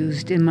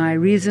accused in my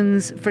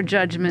reasons for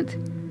judgment.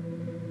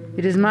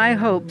 It is my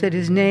hope that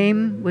his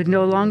name would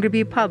no longer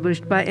be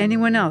published by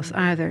anyone else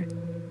either.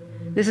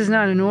 This is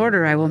not an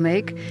order I will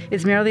make.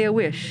 It's merely a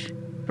wish,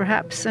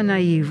 perhaps a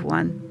naive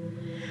one.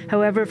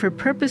 However, for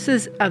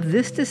purposes of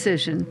this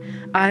decision,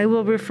 I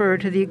will refer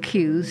to the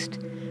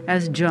accused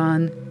as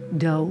John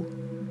Doe.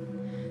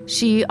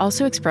 She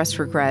also expressed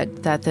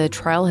regret that the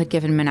trial had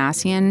given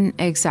Manassian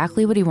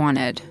exactly what he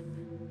wanted.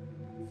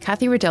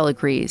 Kathy Riddell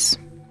agrees.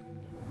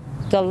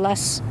 The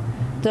less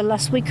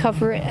we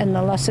cover it and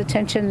the less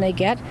attention they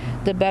get,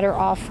 the better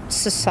off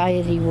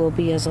society will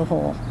be as a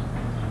whole.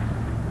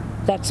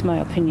 That's my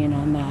opinion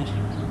on that.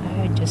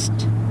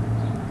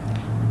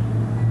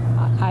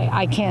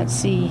 I can't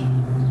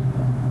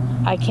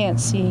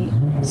see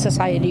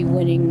society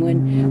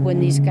winning when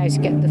these guys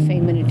get the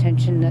fame and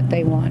attention that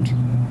they want.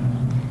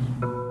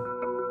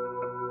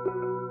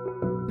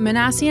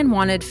 Manassian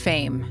wanted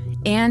fame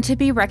and to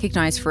be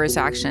recognized for his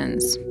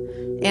actions.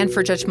 And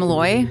for Judge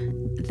Malloy,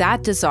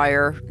 that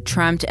desire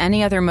trumped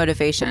any other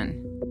motivation.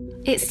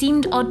 It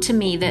seemed odd to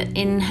me that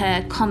in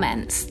her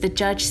comments, the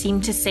judge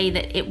seemed to say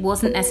that it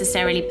wasn't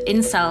necessarily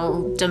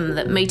inceldom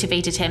that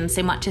motivated him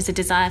so much as a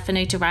desire for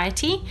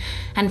notoriety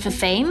and for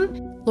fame.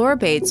 Laura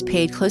Bates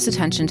paid close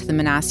attention to the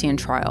Manassian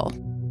trial.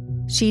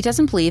 She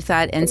doesn't believe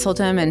that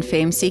inceldom and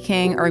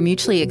fame-seeking are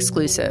mutually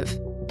exclusive.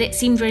 It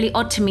seemed really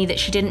odd to me that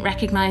she didn't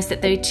recognize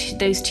that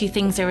those two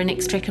things are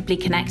inextricably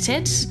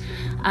connected,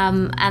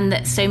 and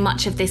that so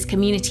much of this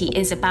community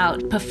is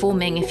about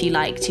performing, if you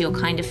like, to your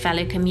kind of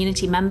fellow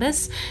community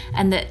members,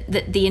 and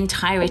that the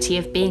entirety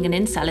of being an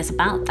incel is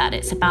about that.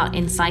 It's about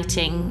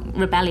inciting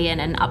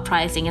rebellion and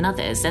uprising in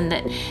others, and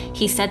that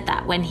he said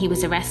that when he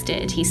was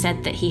arrested. He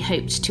said that he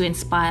hoped to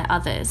inspire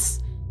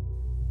others.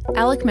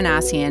 Alec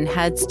Manassian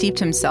had steeped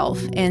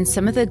himself in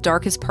some of the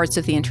darkest parts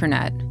of the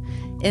internet.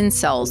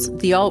 Incels,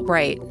 the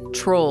alt-right,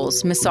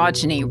 trolls,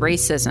 misogyny,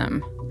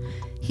 racism.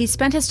 He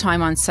spent his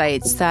time on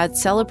sites that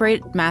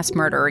celebrate mass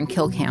murder and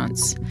kill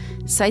counts,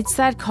 sites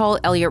that call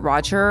Elliot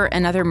Rodger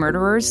and other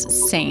murderers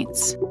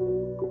saints.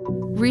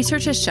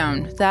 Research has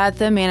shown that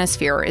the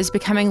Manosphere is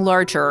becoming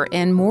larger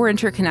and more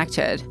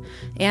interconnected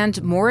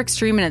and more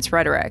extreme in its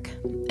rhetoric.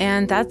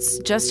 And that's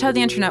just how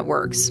the internet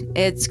works.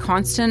 It's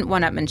constant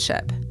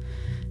one-upmanship.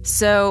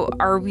 So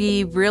are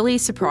we really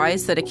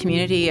surprised that a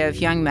community of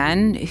young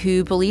men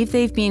who believe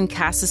they've been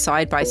cast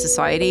aside by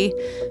society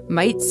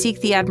might seek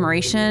the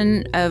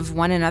admiration of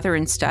one another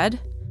instead?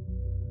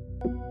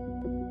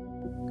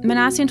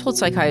 Manassian told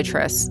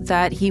psychiatrists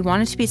that he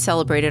wanted to be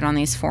celebrated on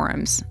these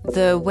forums,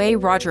 the way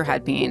Rodger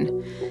had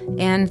been,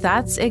 and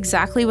that's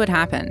exactly what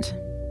happened.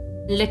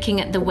 Looking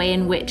at the way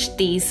in which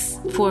these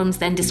forums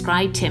then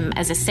described him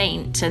as a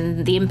saint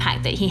and the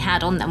impact that he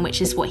had on them,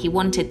 which is what he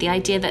wanted, the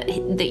idea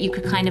that you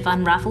could kind of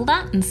unravel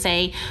that and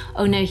say,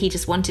 oh no, he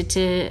just wanted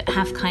to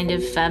have kind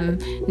of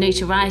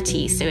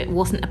notoriety, so it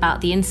wasn't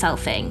about the incel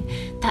thing.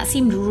 That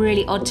seemed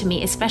really odd to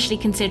me, especially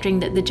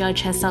considering that the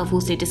judge herself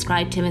also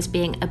described him as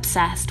being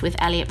obsessed with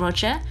Elliot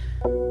Rodger.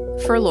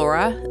 For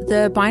Laura,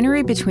 the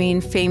binary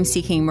between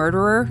fame-seeking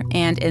murderer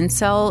and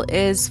incel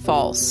is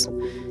false.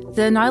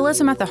 The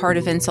nihilism at the heart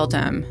of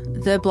inceldom,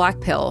 the black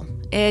pill,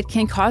 it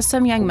can cause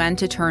some young men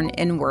to turn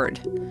inward.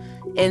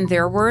 In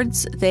their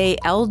words, they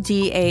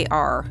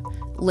LDAR,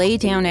 lay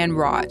down and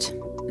rot.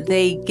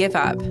 They give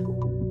up.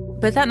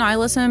 But that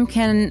nihilism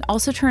can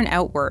also turn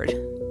outward,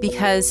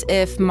 because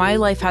if my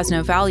life has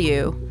no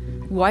value,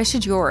 why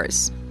should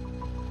yours?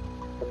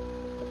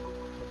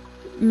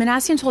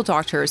 Manassian told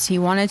doctors he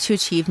wanted to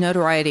achieve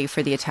notoriety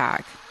for the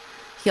attack.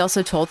 He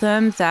also told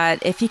them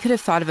that if he could have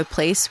thought of a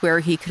place where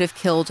he could have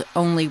killed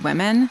only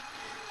women,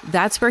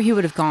 that's where he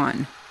would have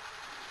gone.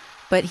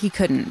 But he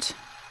couldn't,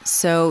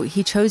 so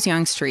he chose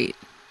Yonge Street.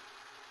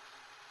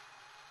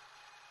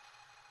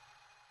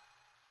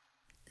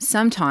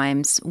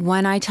 Sometimes,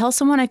 when I tell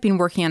someone I've been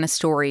working on a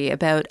story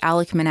about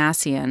Alec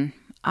Manassian,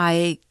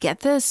 I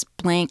get this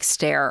blank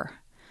stare.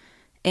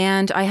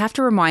 And I have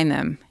to remind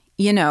them,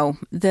 you know,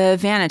 the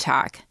van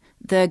attack,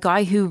 the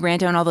guy who ran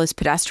down all those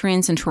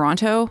pedestrians in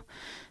Toronto,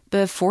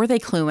 before they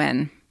clue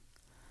in.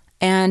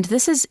 And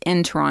this is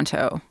in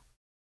Toronto.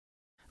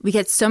 We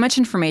get so much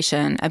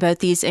information about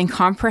these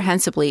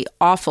incomprehensibly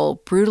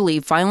awful, brutally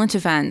violent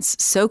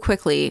events so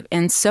quickly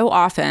and so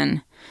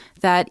often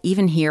that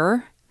even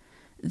here,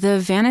 the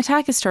van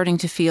attack is starting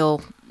to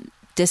feel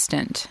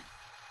distant.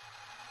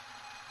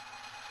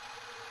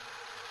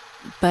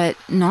 But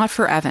not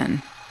for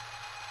Evan.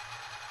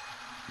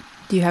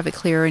 Do you have it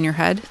clear in your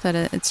head that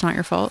it's not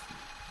your fault?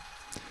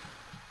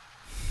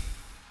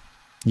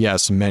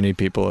 Yes, many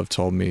people have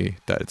told me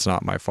that it's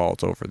not my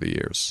fault over the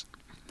years.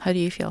 How do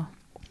you feel?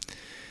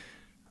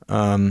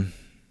 How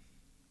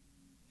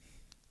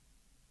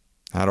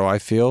do I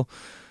feel?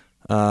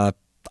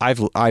 I've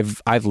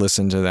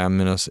listened to them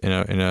in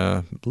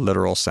a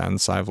literal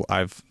sense.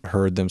 I've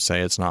heard them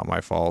say it's not my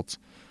fault.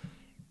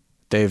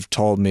 They've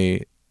told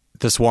me,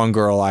 this one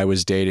girl I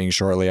was dating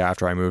shortly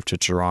after I moved to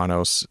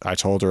Toronto, I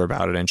told her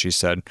about it and she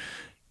said,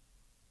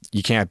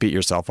 you can't beat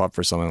yourself up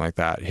for something like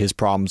that. His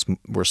problems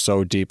were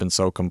so deep and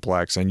so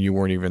complex, and you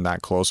weren't even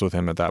that close with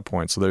him at that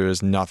point, so there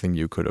is nothing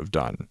you could have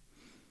done.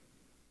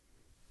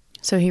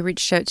 So he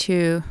reached out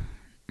to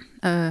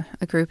a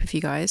group of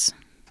you guys.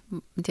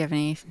 Do you have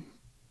any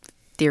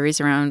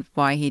theories around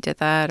why he did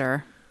that,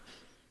 or?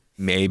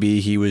 Maybe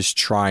he was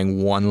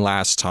trying one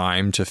last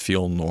time to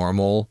feel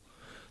normal,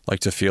 like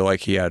to feel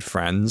like he had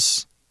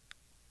friends.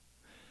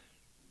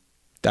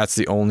 That's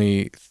the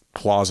only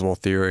plausible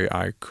theory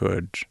I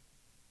could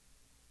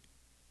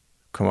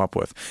come up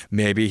with.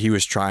 Maybe he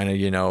was trying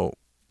to,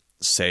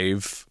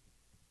 save.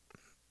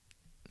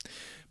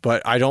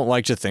 But I don't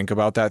like to think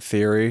about that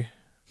theory.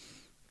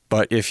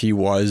 But if he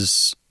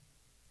was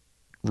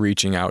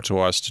reaching out to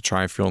us to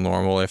try and feel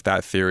normal, if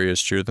that theory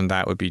is true, then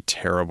that would be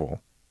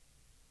terrible.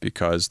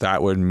 Because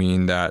that would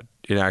mean that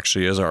it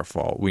actually is our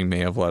fault. We may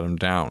have let him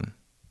down.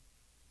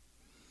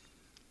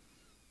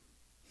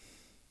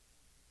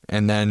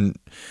 And then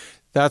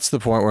that's the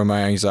point where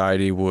my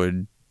anxiety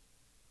would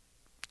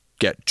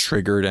get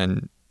triggered,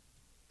 and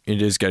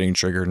it is getting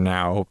triggered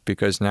now,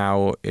 because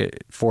now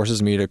it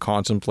forces me to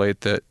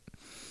contemplate that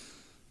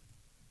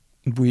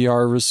we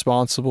are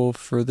responsible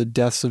for the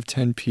deaths of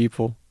 10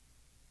 people.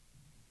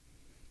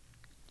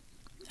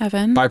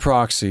 Evan? By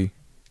proxy.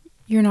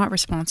 You're not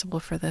responsible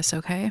for this,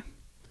 okay?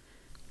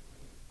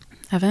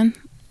 Evan,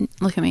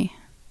 look at me.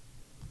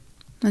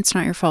 It's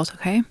not your fault,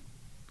 okay?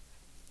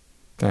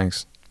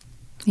 Thanks.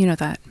 You know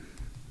that.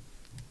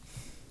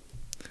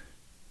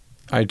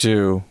 I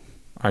do.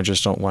 I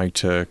just don't like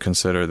to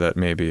consider that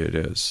maybe it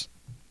is.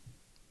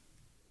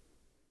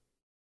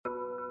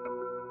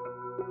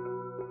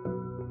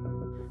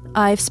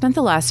 I've spent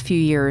the last few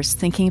years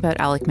thinking about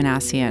Alec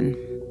Manassian,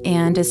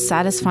 and as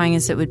satisfying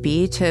as it would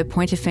be to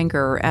point a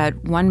finger at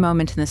one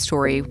moment in the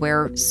story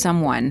where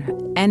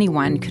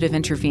anyone could have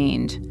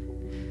intervened,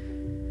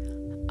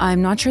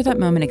 I'm not sure that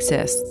moment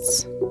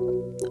exists.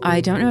 I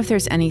don't know if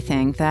there's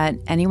anything that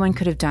anyone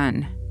could have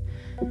done.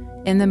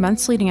 In the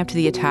months leading up to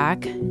the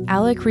attack,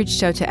 Alec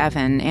reached out to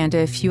Evan and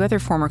a few other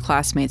former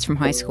classmates from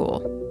high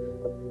school.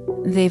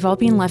 They've all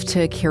been left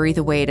to carry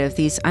the weight of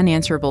these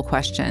unanswerable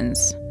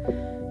questions.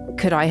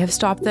 Could I have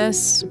stopped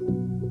this?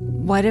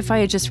 What if I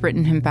had just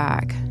written him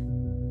back?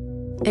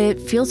 It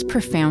feels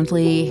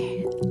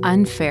profoundly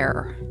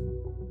unfair.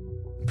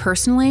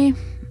 Personally,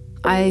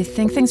 I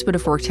think things would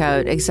have worked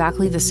out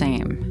exactly the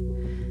same.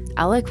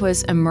 Alec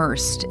was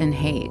immersed in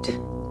hate.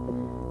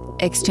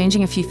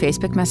 Exchanging a few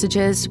Facebook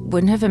messages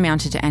wouldn't have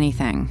amounted to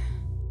anything.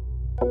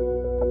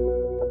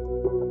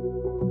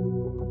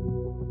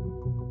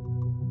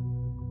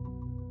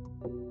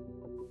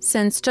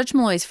 Since Judge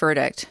Malloy's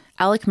verdict,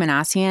 Alec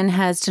Manassian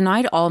has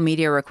denied all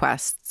media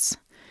requests.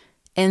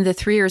 In the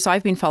 3 years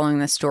I've been following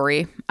this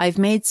story, I've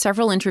made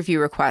several interview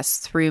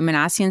requests through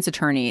Manassian's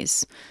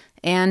attorneys,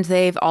 and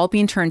they've all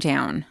been turned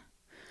down.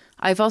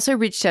 I've also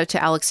reached out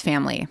to Alec's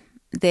family.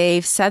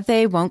 They've said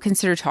they won't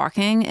consider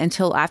talking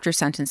until after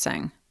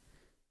sentencing.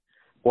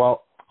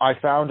 Well, I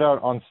found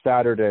out on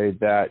Saturday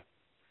that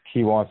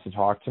he wants to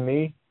talk to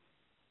me.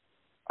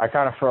 I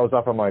kind of froze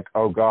up. I'm like,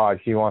 oh God,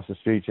 he wants to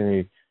speak to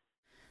me.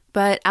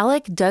 But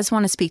Alec does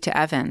want to speak to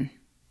Evan.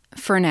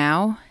 For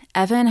now,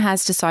 Evan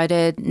has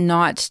decided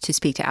not to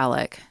speak to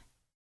Alec.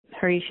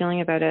 How are you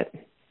feeling about it?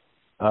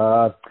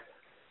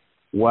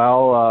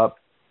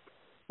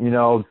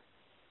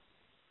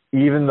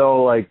 Even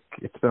though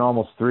it's been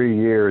almost 3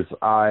 years,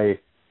 I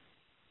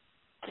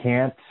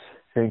can't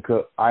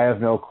I have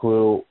no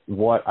clue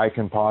what I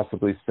can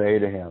possibly say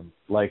to him.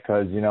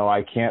 Because,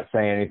 I can't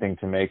say anything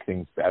to make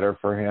things better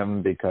for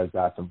him because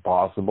that's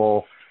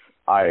impossible.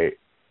 I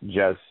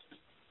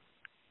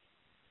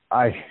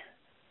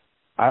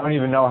don't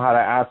even know how to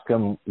ask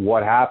him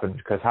what happened,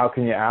 because how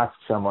can you ask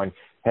someone,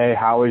 hey,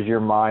 how is your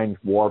mind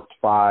warped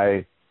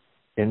by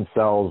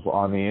incels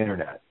on the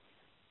internet?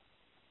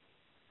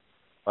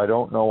 I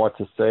don't know what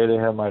to say to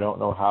him. I don't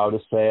know how to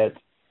say it.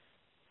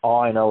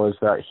 All I know is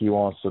that he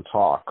wants to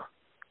talk.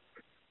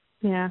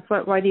 Yeah.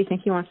 Why do you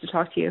think he wants to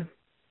talk to you?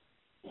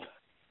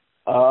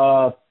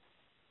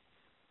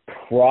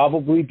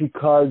 Probably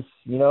because,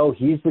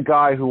 he's the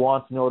guy who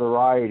wants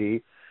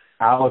notoriety.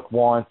 Alec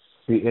wants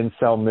the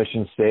incel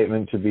mission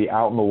statement to be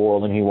out in the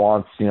world, and he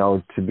wants,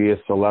 to be a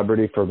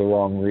celebrity for the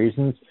wrong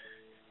reasons.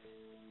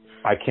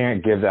 I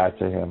can't give that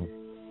to him,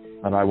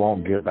 and I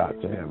won't give that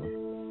to him.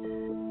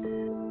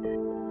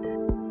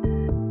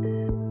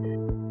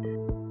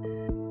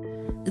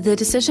 The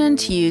decision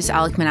to use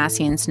Alec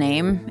Manassian's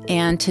name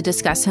and to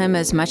discuss him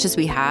as much as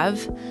we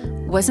have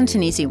wasn't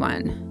an easy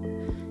one.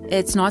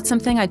 It's not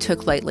something I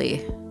took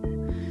lightly.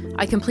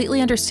 I completely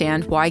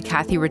understand why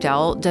Kathy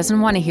Riddell doesn't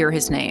want to hear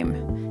his name,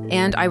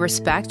 and I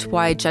respect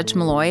why Judge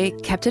Malloy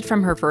kept it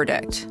from her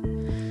verdict.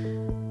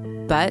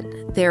 But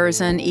there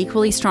is an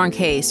equally strong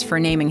case for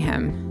naming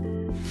him.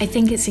 I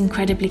think it's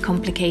incredibly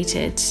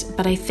complicated,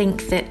 but I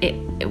think that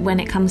when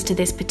it comes to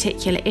this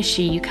particular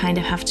issue, you kind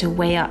of have to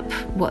weigh up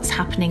what's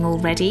happening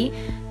already.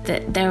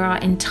 that there are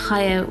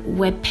entire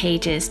web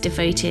pages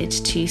devoted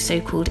to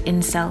so-called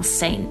incel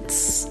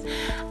saints.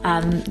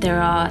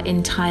 There are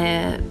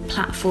entire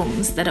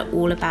platforms that are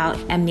all about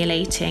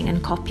emulating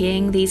and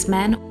copying these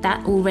men.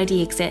 That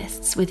already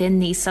exists within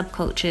these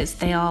subcultures.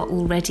 They are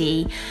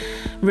already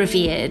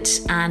revered,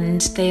 and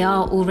they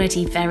are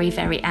already very,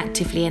 very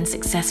actively and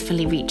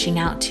successfully reaching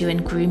out to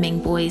and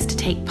grooming boys to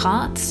take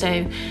part.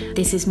 So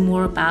this is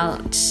more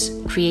about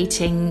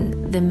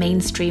creating the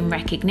mainstream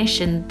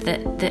recognition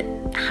that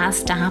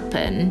has to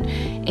happen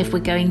if we're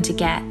going to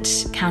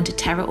get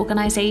counter-terror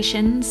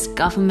organizations,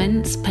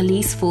 governments,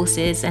 police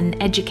forces,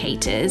 and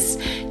educators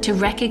to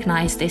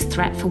recognize this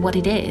threat for what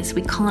it is.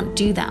 We can't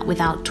do that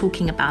without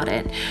talking about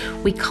it.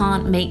 We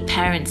can't make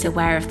parents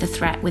aware of the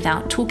threat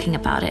without talking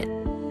about it.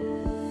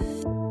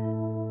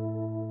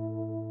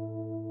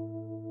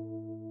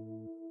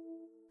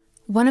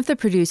 One of the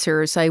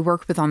producers I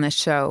worked with on this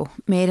show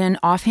made an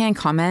offhand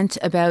comment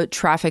about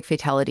traffic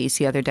fatalities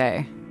the other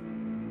day.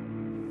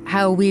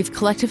 How we've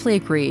collectively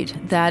agreed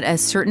that a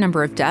certain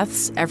number of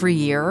deaths every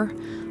year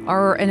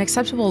are an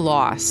acceptable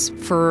loss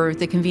for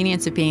the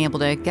convenience of being able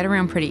to get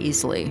around pretty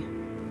easily.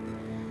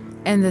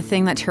 And the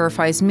thing that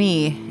terrifies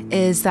me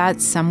is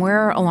that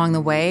somewhere along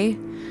the way,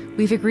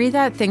 we've agreed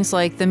that things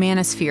like the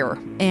Manosphere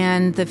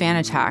and the van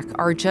attack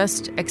are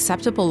just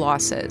acceptable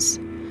losses.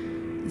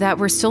 That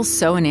we're still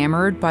so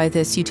enamored by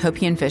this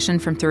utopian vision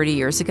from 30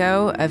 years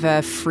ago of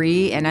a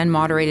free and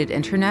unmoderated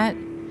internet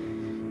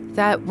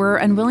that we're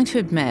unwilling to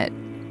admit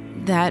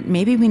that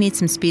maybe we need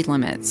some speed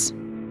limits.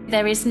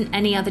 There isn't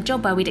any other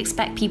job where we'd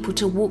expect people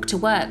to walk to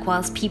work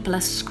whilst people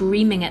are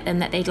screaming at them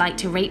that they'd like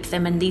to rape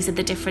them, and these are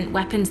the different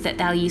weapons that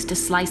they'll use to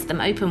slice them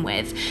open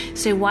with.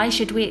 So why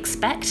should we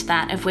expect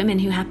that of women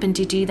who happen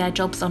to do their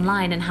jobs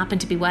online and happen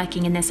to be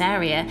working in this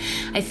area?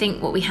 I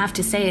think what we have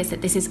to say is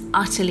that this is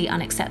utterly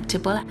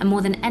unacceptable, and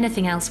more than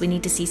anything else, we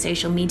need to see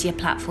social media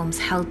platforms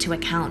held to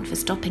account for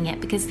stopping it,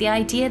 because the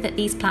idea that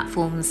these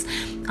platforms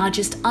are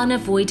just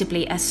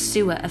unavoidably a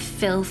sewer of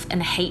filth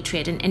and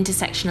hatred and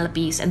intersectional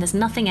abuse, and there's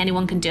nothing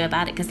anyone can do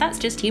about it because that's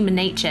just human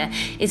nature,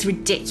 is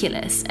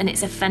ridiculous and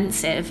it's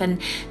offensive, and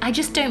I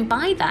just don't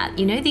buy that.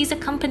 You know, these are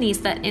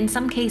companies that in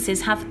some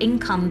cases have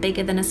income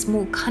bigger than a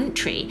small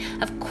country.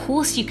 Of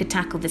course you could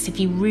tackle this if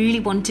you really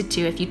wanted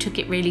to, if you took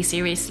it really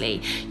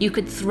seriously. You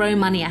could throw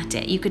money at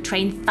it, you could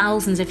train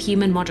thousands of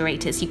human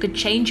moderators, you could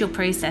change your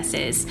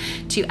processes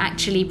to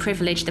actually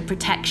privilege the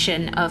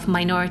protection of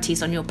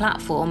minorities on your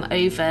platform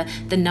over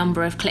the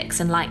number of clicks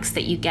and likes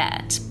that you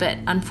get. But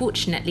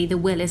unfortunately the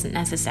will isn't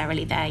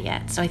necessarily there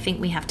yet, so I think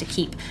we have to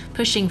keep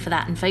pushing for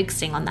that and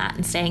focusing on that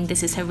and saying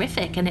this is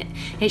horrific, and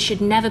it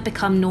should never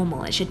become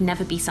normal. It should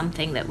never be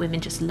something that women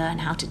just learn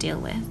how to deal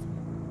with.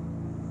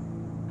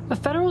 A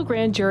federal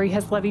grand jury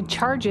has levied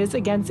charges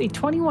against a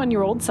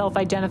 21-year-old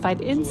self-identified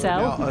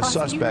incel. Now, a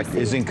suspect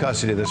is in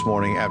custody this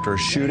morning after a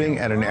shooting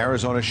at an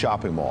Arizona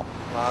shopping mall.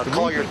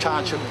 Collier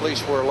Township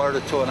police were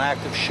alerted to an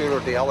active shooter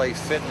at the LA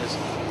Fitness.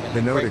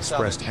 The note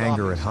expressed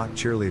anger at hot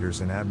cheerleaders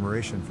and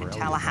admiration for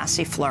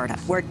Tallahassee, Florida,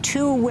 where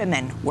 2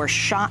 women were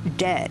shot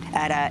dead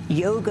at a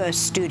yoga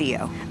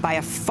studio by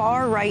a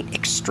far-right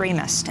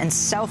extremist and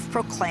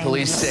self-proclaimed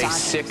Police say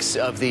misogynist. 6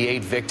 of the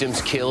 8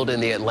 victims killed in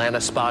the Atlanta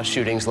spa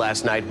shootings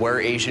last night were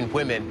Asian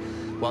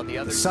women, while the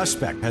other... The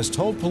suspect has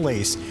told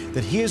police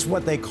that he is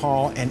what they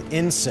call an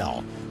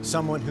incel,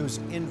 someone who's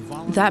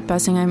involuntary. That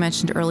buzzing I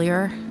mentioned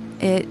earlier,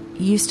 it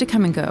used to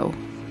come and go.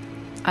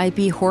 I'd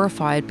be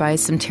horrified by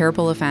some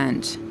terrible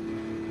event,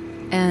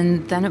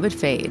 and then it would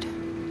fade.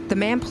 The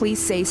man police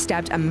say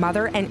stabbed a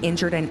mother and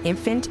injured an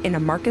infant in a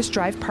Marcus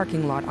Drive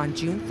parking lot on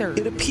June 3rd.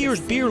 It appears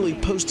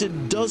Beerley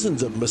posted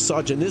dozens of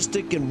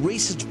misogynistic and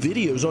racist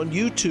videos on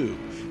YouTube.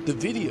 The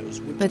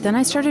videos... But then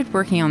I started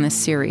working on this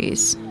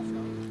series.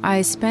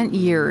 I spent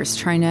years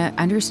trying to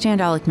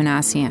understand Alec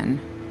Manassian.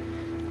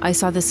 I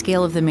saw the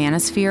scale of the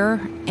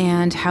Manosphere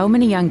and how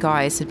many young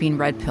guys had been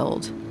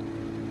red-pilled.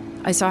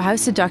 I saw how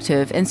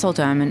seductive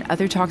inceldom and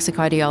other toxic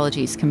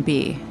ideologies can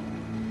be,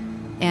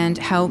 and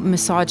how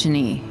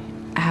misogyny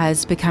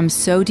has become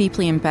so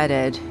deeply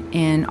embedded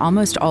in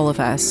almost all of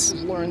us.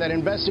 Learned that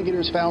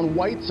investigators found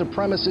white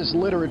supremacist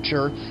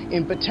literature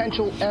in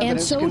potential evidence.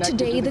 And so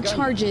today, the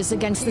charges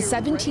against the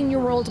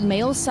 17-year-old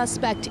male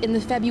suspect in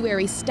the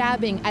February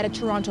stabbing at a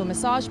Toronto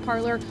massage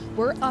parlor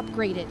were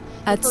upgraded.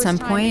 At some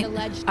point,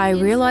 I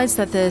realized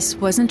that this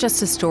wasn't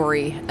just a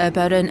story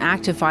about an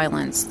act of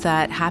violence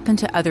that happened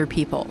to other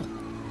people.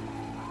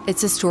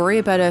 It's a story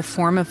about a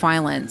form of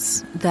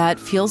violence that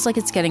feels like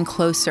it's getting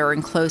closer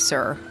and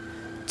closer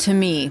to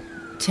me,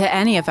 to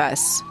any of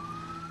us,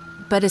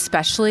 but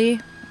especially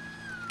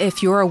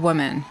if you're a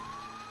woman.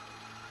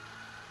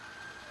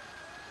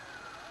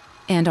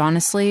 And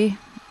honestly,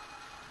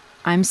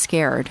 I'm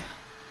scared.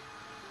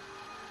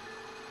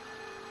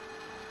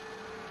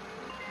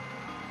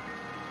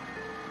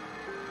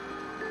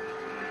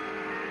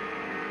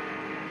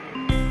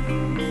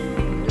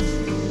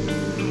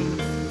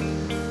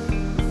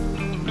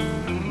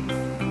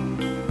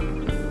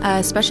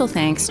 A special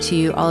thanks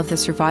to all of the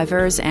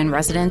survivors and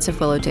residents of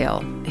Willowdale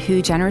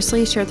who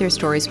generously shared their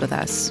stories with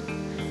us.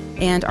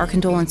 and our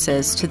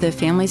condolences to the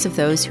families of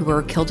those who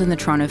were killed in the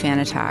Toronto van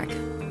attack.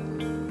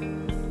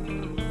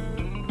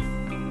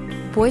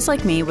 Boys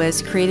Like Me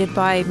was created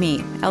by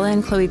me,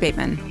 Ellen Chloe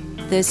Bateman.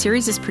 The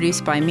series is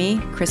produced by me,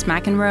 Chris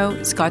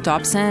McEnroe, Scott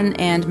Dobson,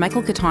 and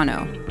Michael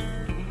Catano.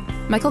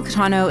 Michael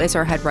Catano is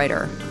our head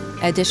writer.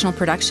 Additional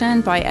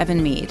production by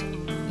Evan Mead.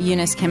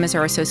 Eunice Kim is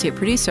our associate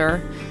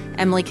producer.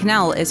 Emily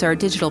Cannell is our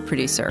digital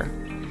producer.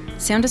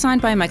 Sound design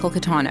by Michael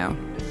Catano.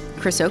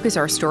 Chris Oak is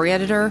our story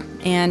editor,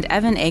 and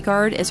Evan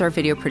Agard is our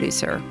video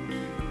producer.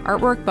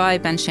 Artwork by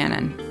Ben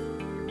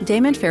Shannon.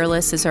 Damon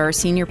Fairless is our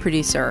senior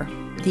producer.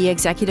 The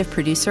executive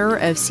producer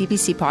of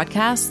CBC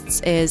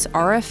Podcasts is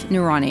Arif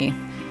Noorani,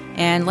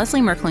 and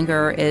Leslie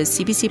Merklinger is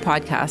CBC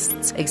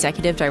Podcasts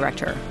executive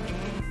director.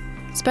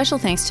 Special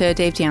thanks to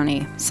Dave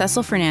Downey,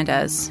 Cecil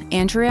Fernandez,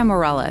 Andrea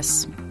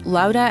Morales,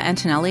 Lauda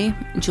Antonelli,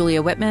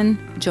 Julia Whitman,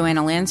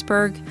 Joanna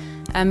Landsberg,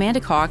 Amanda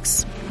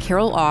Cox,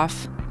 Carol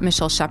Off,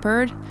 Michelle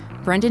Shepard,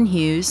 Brendan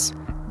Hughes,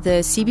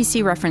 the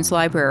CBC Reference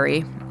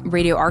Library,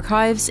 Radio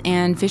Archives,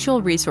 and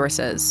Visual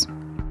Resources.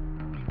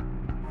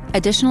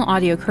 Additional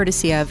audio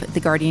courtesy of The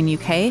Guardian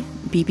UK,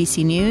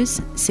 BBC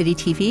News, City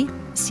TV,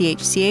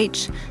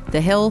 CHCH,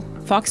 The Hill,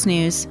 Fox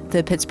News,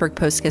 The Pittsburgh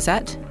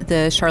Post-Gazette,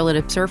 The Charlotte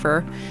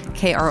Observer,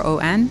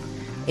 KRON,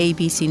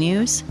 ABC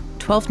News,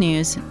 12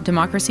 News,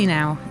 Democracy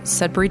Now!,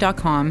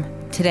 Sudbury.com,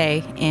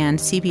 Today, and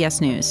CBS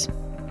News.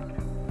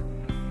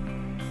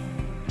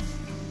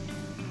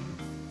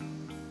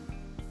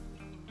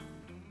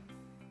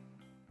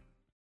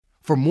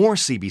 For more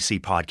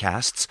CBC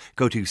podcasts,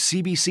 go to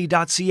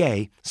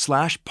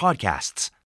cbc.ca/podcasts.